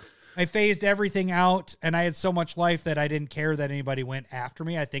 So I phased everything out, and I had so much life that I didn't care that anybody went after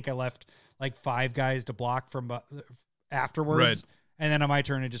me. I think I left like 5 guys to block from afterwards. Right. And then on my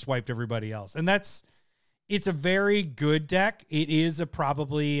turn, it just wiped everybody else. And it's a very good deck. It is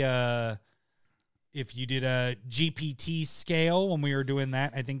probably if you did a GPT scale when we were doing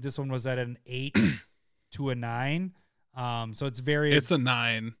that, I think this one was at an 8 to a 9. So it's a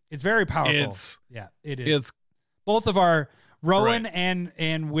 9. It's very powerful. It is. It's both of our Rowan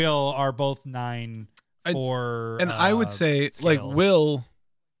and Will are both 9 for. And I would say scales. Like Will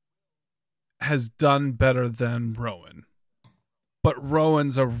has done better than Rowan, but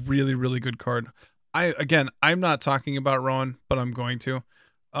Rowan's a really, really good card. I'm not talking about Rowan, but I'm going to.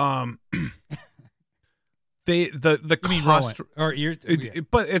 The cost, or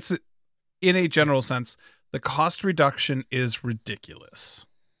but it's in a general sense, the cost reduction is ridiculous.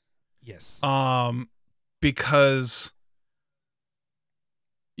 Yes. Because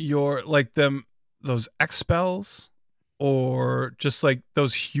you're like those X spells or just like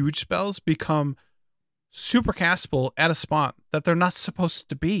those huge spells become super castable at a spot that they're not supposed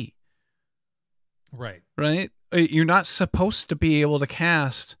to be. Right. You're not supposed to be able to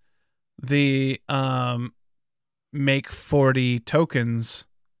cast the make 40 tokens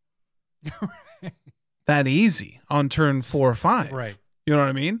that easy on turn 4 or 5. Right. You know what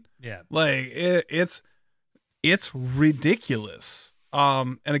I mean? Yeah. Like it's ridiculous.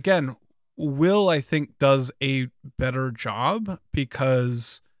 And again, Will, I think, does a better job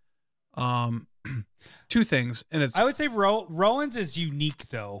because Two things, and it's I would say Rowan's is unique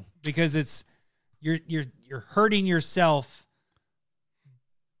though, because it's you're hurting yourself,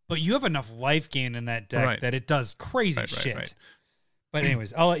 but you have enough life gain in that deck that it does crazy shit. Right. But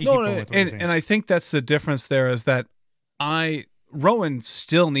anyways, I'll let you keep going with what you're saying. And I think that's the difference there is that Rowan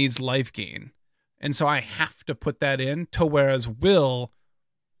still needs life gain. And so I have to put that in to whereas Will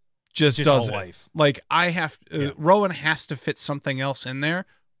just does it. Life. Like I have Rowan has to fit something else in there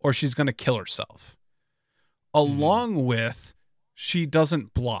or she's going to kill herself. Along with she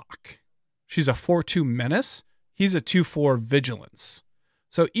doesn't block. She's a 4/2 menace. He's a 2/4 vigilance.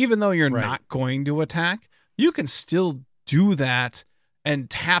 So even though you're not going to attack, you can still do that and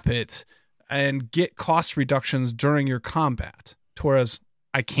tap it and get cost reductions during your combat. Whereas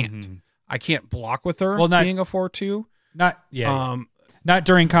I can't. I can't block with her being a 4/2. Not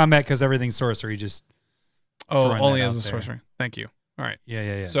during combat because everything's sorcery. Just only as a sorcery. Thank you. All right.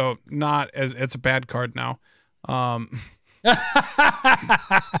 Yeah. So not as it's a bad card now.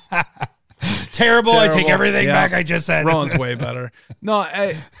 Terrible. I take everything back I just said. Rowan's way better. No,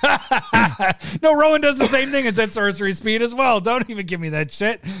 no, Rowan does the same thing as at sorcery speed as well. Don't even give me that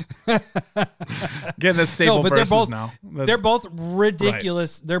shit. Getting a stable versus now. They're both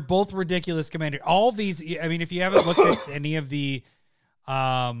ridiculous. Right. They're both ridiculous, Commander. All these, I mean, if you haven't looked at any of the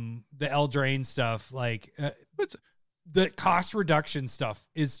Eldraine stuff, like the cost reduction stuff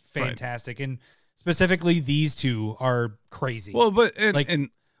is fantastic. And specifically these two are crazy. Well, but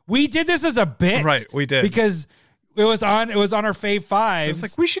we did this as a bit, right? We did because it was on our Fave 5s. It was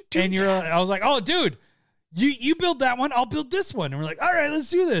like we should do. And I was like, oh, dude, you build that one, I'll build this one, and we're like, all right, let's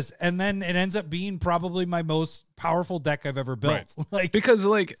do this. And then it ends up being probably my most powerful deck I've ever built. Right. because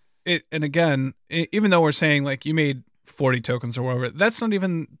it, and again, even though we're saying like you made 40 tokens or whatever, that's not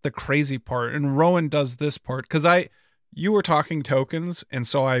even the crazy part. And Rowan does this part because you were talking tokens, and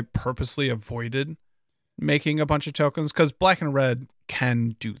so I purposely avoided making a bunch of tokens because black and red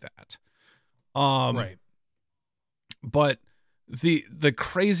can do that. Right. But the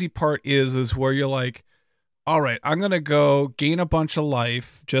crazy part is where you're like, all right, I'm going to go gain a bunch of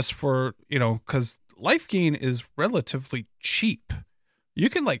life just for, because life gain is relatively cheap. You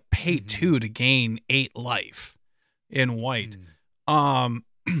can like pay 2 to gain 8 life in white. And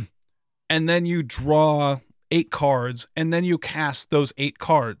then you draw 8 cards and then you cast those 8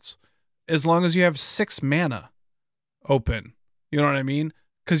 cards as long as you have 6 mana open. You know what I mean?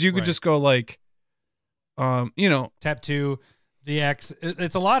 Because you could just go like, tap 2, the X.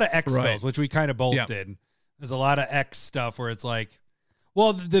 It's a lot of X spells, which we kind of both did. There's a lot of X stuff where it's like,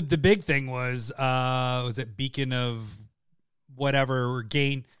 well, the big thing was it Beacon of whatever or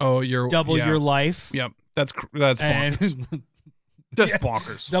gain? Double your life. Yep, that's bonkers. That's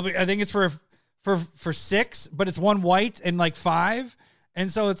bonkers. I think it's for 6, but it's 1 white and like 5, and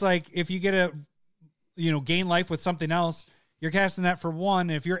so it's like if you get a gain life with something else. You're casting that for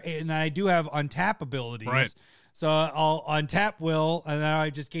 1. And I do have untap abilities. Right. So I'll untap Will, and then I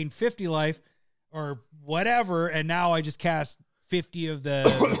just gain 50 life or whatever. And now I just cast 50 of the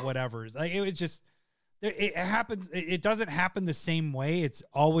whatevers. Like it happens. It doesn't happen the same way. It's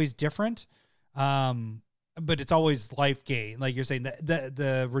always different. But it's always life gain. Like you're saying,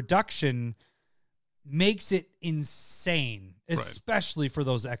 the reduction makes it insane, especially for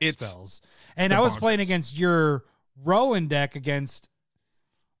those X spells. And I was playing against your Rowan deck against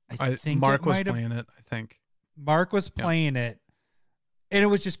I think Mark was playing it. I think Mark was playing it, and it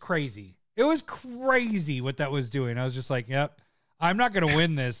was just crazy. It was crazy what that was doing. I was just like, yep, I'm not going to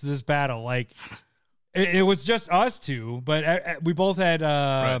win this battle. Like it was just us two, but we both had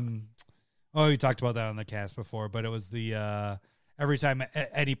we talked about that on the cast before, but it was the every time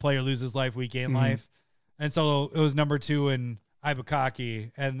any player loses life, we gain life. And so it was number 2 in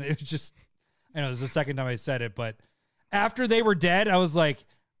Ibukaki, and it was just, it was the second time I said it, but after they were dead, I was like,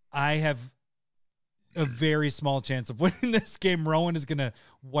 I have a very small chance of winning this game. Rowan is going to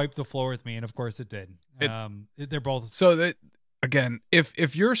wipe the floor with me, and of course it did. They're both. So that, again,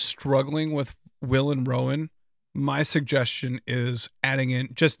 if you're struggling with Will and Rowan, my suggestion is add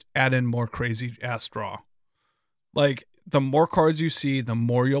in more crazy ass draw. Like, the more cards you see, the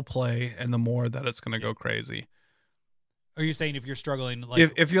more you'll play, and the more that it's going to go crazy. Are you saying if you're struggling,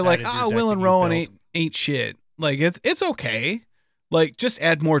 like if you're like, Will and Rowan ain't shit, like it's okay, like just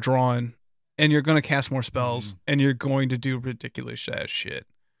add more drawing, and you're going to cast more spells, and you're going to do ridiculous ass shit.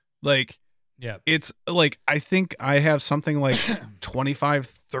 Like, it's like, I think I have something like 25,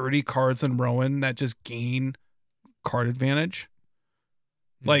 30 cards in Rowan that just gain card advantage.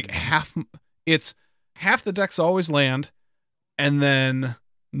 Like half the decks always land, and then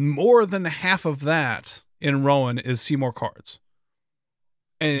more than half of that in Rowan is see more cards.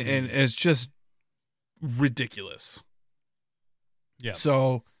 and it's just ridiculous. Yeah.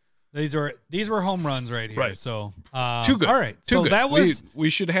 So these were home runs right here. Right. So too good. All right. Too so good. that was we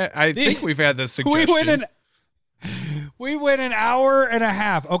should have. I think we've had this suggestion. We went an hour and a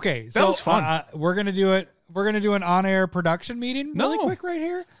half. Okay, so that was fun. We're gonna do it. We're gonna do an on-air production meeting really No. quick right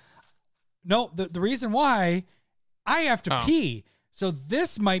here. No, the reason why I have to pee. So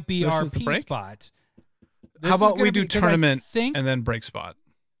this might be our pee break? spot. How about we do 'cause tournament I think and then break spot?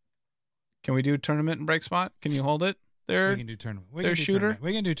 Can we do tournament and break spot? Can you hold it there? we can do tournament. We their can do shooter? Tournament.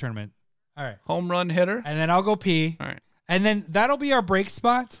 We can do tournament. All right. Home run hitter. And then I'll go pee. All right. And then that'll be our break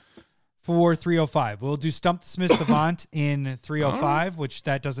spot for 305. We'll do Stump the Smith Savant in 305, which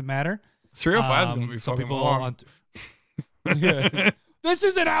that doesn't matter. 305 is going to be so fucking people long. Yeah. This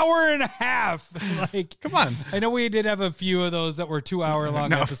is an hour and a half. Like, come on. I know we did have a few of those that were 2 hour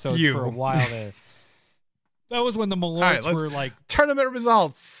long episodes for a while there. That was when the Malorts were like tournament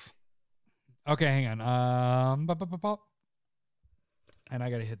results. Okay, hang on. And I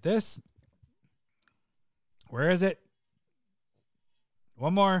gotta hit this. Where is it?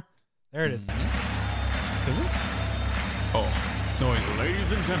 One more. There it is. Is it? Oh, noises.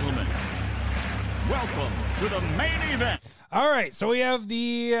 Ladies and gentlemen, welcome to the main event. All right, so we have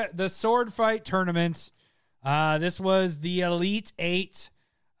the sword fight tournament. This was the Elite Eight.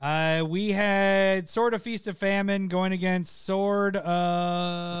 We had Sword of Feast of Famine going against Sword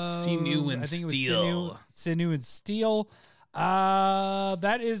of Sinew and Steel. Sinew and Steel.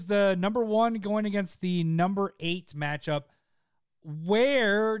 That is the number 1 going against the number 8 matchup.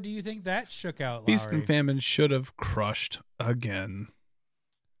 Where do you think that shook out, Lowry? Feast and Famine should have crushed again.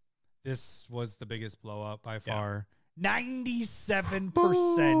 This was the biggest blow up by far.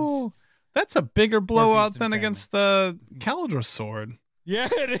 97%. Ooh, that's a bigger blowout than against the Caldra sword. Yeah,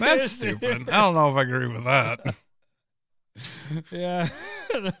 it That's is. stupid. I don't know if I agree with that. Yeah.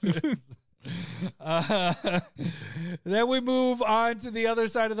 Then we move on to the other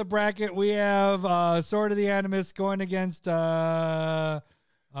side of the bracket. We have Sword of the Animus going against what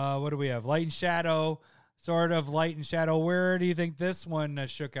do we have? Light and Shadow. Sword of Light and Shadow. Where do you think this one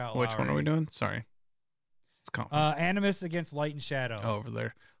shook out? Which one are we doing? Sorry. Animus against Light and Shadow. Oh, over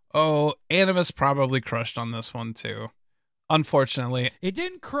there. Oh, Animus probably crushed on this one too. Unfortunately, it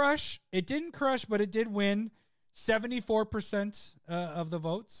didn't crush, but it did win 74% of the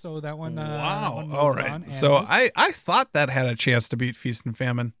votes. So that one. Wow. One all right. on. So I thought that had a chance to beat Feast and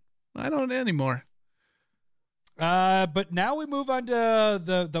Famine. I don't anymore. But now we move on to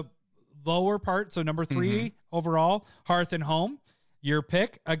the lower part. So number 3 overall, Hearth and Home. Your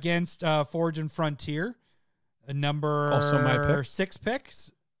pick against Forge and Frontier. Number also my pick. 6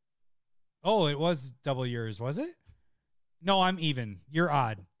 picks. Oh, it was double yours, was it? No, I'm even. You're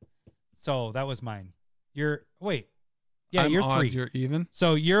odd. So that was mine. You're wait. Yeah, I'm you're odd, 3. You're even.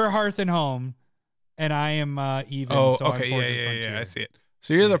 So you're Hearth and Home, and I am even. Oh, so okay. I'm Forge and Frontier. Yeah. I see it.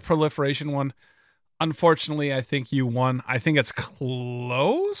 So you're the proliferation one. Unfortunately, I think you won. I think it's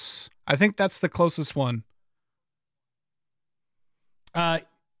close. I think that's the closest one.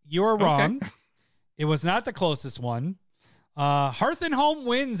 You're wrong. Okay. It was not the closest one. Hearth and Home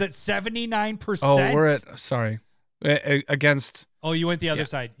wins at 79%. Oh, we're at against. Oh, you went the other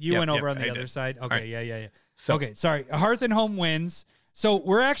side. You went over on the other side. Okay, right. Yeah. So, okay, sorry. Hearth and Home wins. So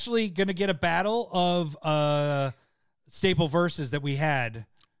we're actually going to get a battle of staple verses that we had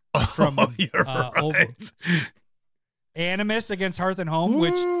from right. Animus against Hearth and Home,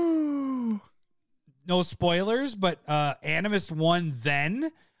 which no spoilers, but Animus won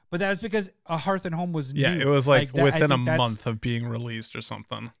then. But that was because Hearth and Home was new. Yeah, it was like within a that's month of being released or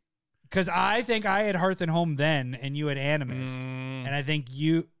something. Because I think I had Hearth and Home then, and you had Animus, and I think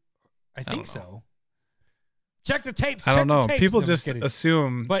I think so. Check the tapes. I don't know. Tapes. People No, just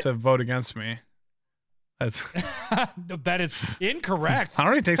assume to vote against me. That's that is incorrect. I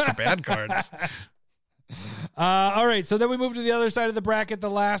already takes the bad cards. All right, so then we move to the other side of the bracket. The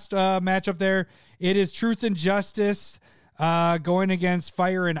last matchup there, it is Truth and Justice going against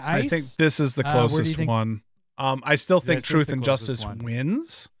Fire and Ice. I think this is the closest one. I still think Truth and Justice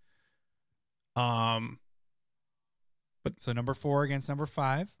wins. But so number 4 against number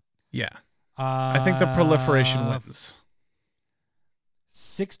 5. Yeah. I think the proliferation wins.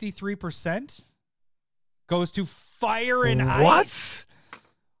 63% goes to Fire and Ice.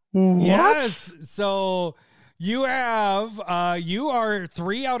 What? Yes. So you have you are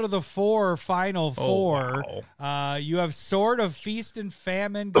 3 out of the 4 final 4. Oh, wow. You have Sword of Feast and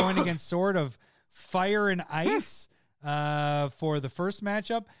Famine going against Sword of Fire and Ice for the first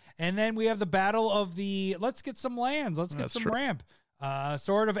matchup. And then we have the battle of the let's get some lands. Let's get some ramp.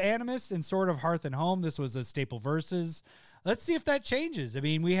 Sword of Animus and Sword of Hearth and Home. This was a staple versus. let's see if that changes. I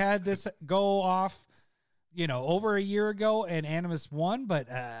mean, we had this go off, over a year ago, and Animus won, but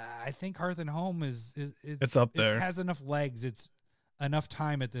I think Hearth and Home it's up there. It has enough legs. It's enough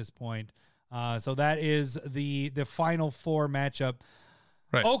time at this point. So that is the final four matchup.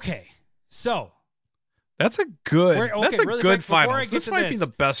 Right. Okay, so that's a good really good quick, finals. This might be the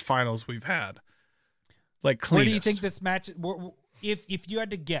best finals we've had. Like cleanest. Where do you think this match? If you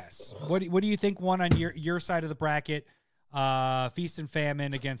had to guess, what do you think won on your side of the bracket? Feast and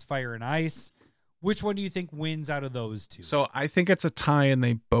Famine against Fire and Ice. Which one do you think wins out of those two? So I think it's a tie, and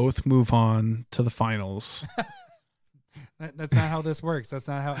they both move on to the finals. That's not how this works. That's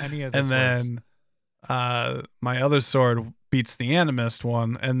not how any of this works. And then my other sword beats the Animist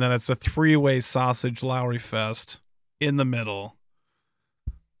one, and then it's a 3-way sausage Lowry fest in the middle.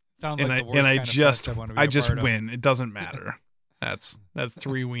 Sounds and like the worst I just of. win. It doesn't matter. That's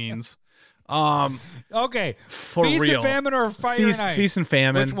 3 wins. Okay. For Feast real. and Famine or Fire and Ice? Feast and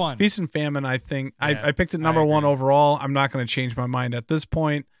Famine. Which one? Feast and Famine, I think. Yeah, I picked it number 1 overall. I'm not going to change my mind at this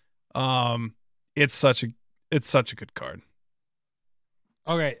point. It's such a good card.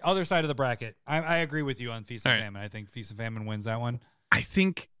 Okay, other side of the bracket. I agree with you on Feast and Famine. I think Feast and Famine wins that one. I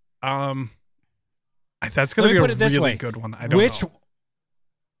think that's going to be a really good one. I don't know.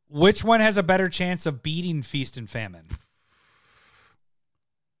 Which one has a better chance of beating Feast and Famine?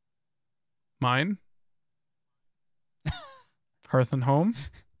 Mine. Hearth and Home.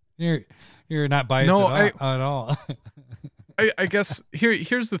 You're not biased at all. I guess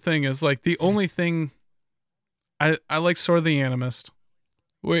here's the thing is like the only thing I like Sword of the Animist.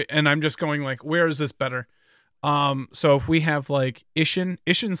 And I'm just going like, where is this better? So if we have like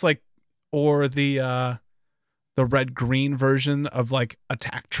Ishin's like, or the red green version of like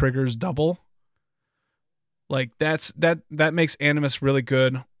attack triggers double. Like that makes Animus really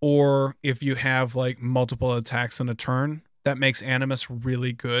good. Or if you have like multiple attacks in a turn, that makes Animus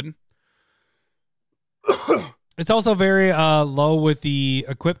really good. It's also very low with the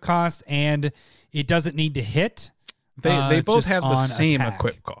equip cost, and it doesn't need to hit. They both have the same attack.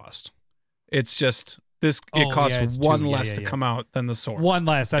 equip cost. It's just it costs one less to come out than the sword. One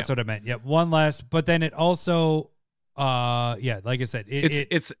less. That's what I meant. Yep, one less. But then it also, like I said,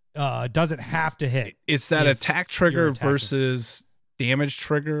 it doesn't have to hit. It's that attack trigger versus damage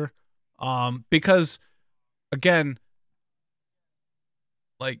trigger, because again,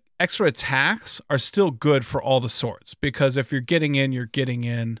 like extra attacks are still good for all the swords because if you're getting in, you're getting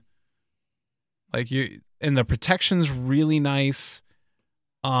in. Like and the protection's really nice.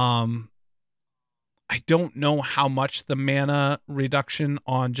 I don't know how much the mana reduction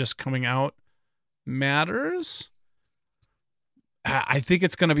on just coming out matters. I think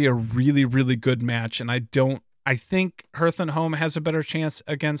it's going to be a really, really good match, and I think Hearth and Home has a better chance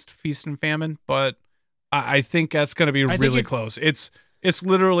against Feast and Famine, but I think that's going to be really close. It's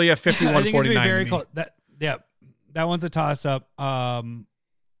literally a 51-49. I think it's gonna be very close. That one's a toss up.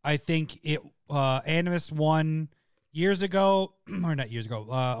 I think Animus won years ago, or not years ago,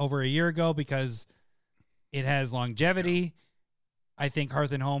 over a year ago because it has longevity. I think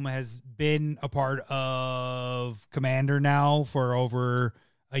Hearth and Home has been a part of Commander now for over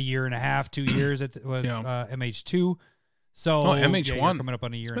a year and a half, 2 years. It was MH2. So MH1 coming up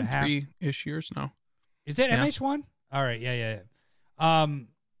on a year and a half. 3-ish years now. Is it MH1? All right, yeah.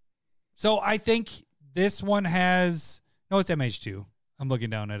 So I think this one has it's MH2. I'm looking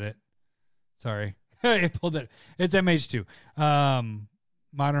down at it. Sorry. I pulled it. It's MH2.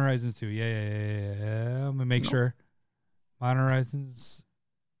 Modern Horizons 2. Yeah. I'm gonna make sure. Modern Horizons.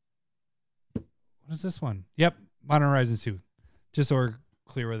 What is this one? Yep, Modern Horizons 2. Just so we're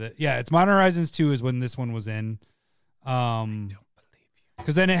clear with it. Yeah, it's Modern Horizons 2 is when this one was in. I don't believe you.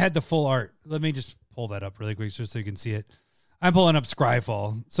 Because then it had the full art. Let me just pull that up really quick just so you can see it. I'm pulling up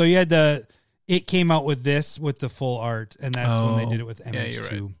Scryfall. So you had it came out with this with the full art, and that's when they did it with MH2. Yeah, you're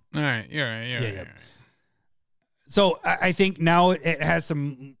right. All right, you're right. You're right. So I think now it has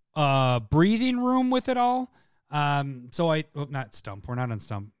some breathing room with it all. Not Stump. We're not on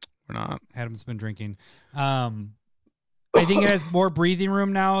Stump. We're not. Adam's been drinking. I think it has more breathing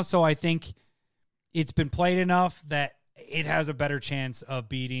room now. So I think it's been played enough that it has a better chance of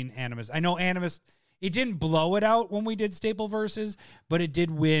beating Animus. I know Animus, it didn't blow it out when we did Staple Versus, but it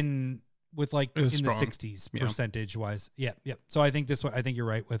did win with like in strong. The 60s percentage wise. Yep. So I think this one, I think you're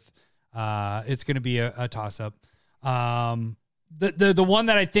right with, it's going to be a toss up. The one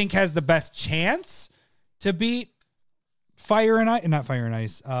that I think has the best chance to beat Fire and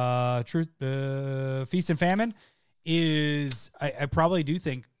Ice, Feast and Famine is I probably do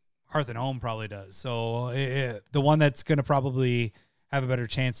think Hearth and Home probably does. So the one that's going to probably have a better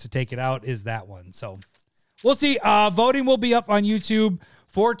chance to take it out is that one. So We'll see. Voting will be up on YouTube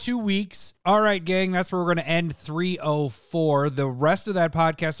for 2 weeks. All right, gang, that's where we're going to end 304. The rest of that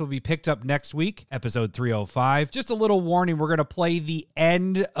podcast will be picked up next week, episode 305. Just a little warning, we're going to play the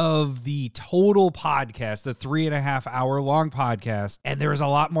end of the total podcast, the 3.5 hour long podcast. And there's a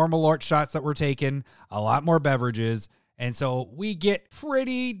lot more Malort shots that we're taking, a lot more beverages. And so we get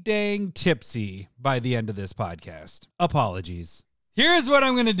pretty dang tipsy by the end of this podcast. Apologies. Here's what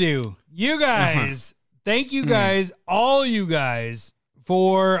I'm going to do. You guys, thank you guys, all you guys,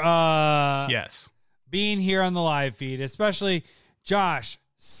 for being here on the live feed, especially Josh,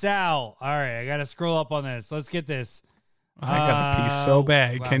 Sal. All right, I gotta scroll up on this. Let's get this. I gotta pee so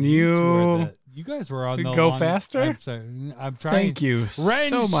bad. Wow, Can you guys were on the go faster? I'm trying. Thank you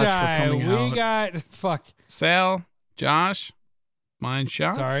so much for coming out. We got Sal, Josh, mine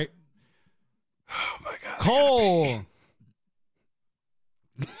shots. Sorry. Oh my god. Cole.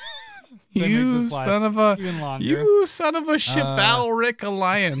 You son of a chivalric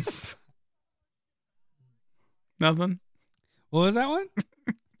alliance. Nothing. What was that one?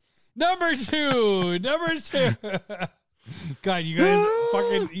 Number two. God, you guys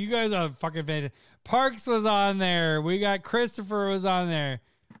are fucking fantastic. Parks was on there. We got Christopher was on there.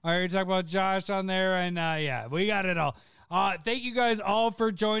 All right, we talked about Josh on there, and yeah, we got it all. Thank you guys all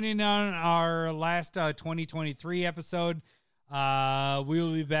for joining on our last 2023 episode. We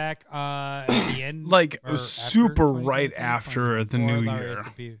will be back at the end, like super right after the new year,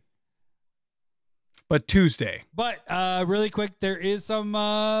 but Tuesday. But really quick, there is some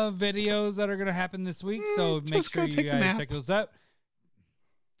videos that are going to happen this week, so make sure you guys check those out.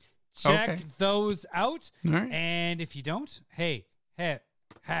 Check those out, right. And if you don't, hey,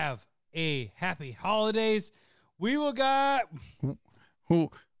 have a happy holidays. We will guys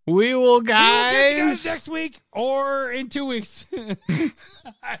We will, catch you guys next week or in 2 weeks. No,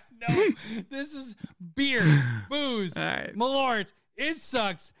 this is beer, booze, right. Malort. It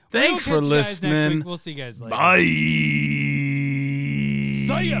sucks. Thanks for listening. We'll see you guys later. Bye. See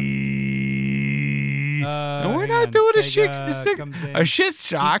ya. And we're not doing a shit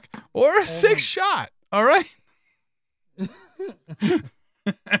shock or a six shot. All right.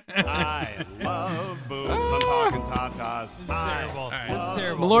 I love boobs. I'm talking tatas. This is terrible. Right. This is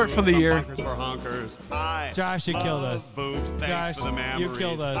terrible. Malort for the year. For honkers. Josh, you killed us. Boobs. Thanks Josh, for the memories. you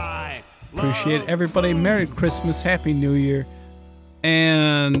killed us. Appreciate everybody. Merry Christmas, Happy New Year,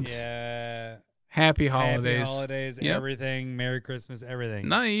 and Happy Holidays. Happy holidays, everything. Merry Christmas, everything.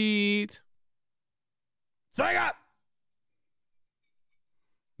 Night. Sign up.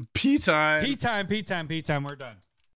 Pee time. Pee time. We're done.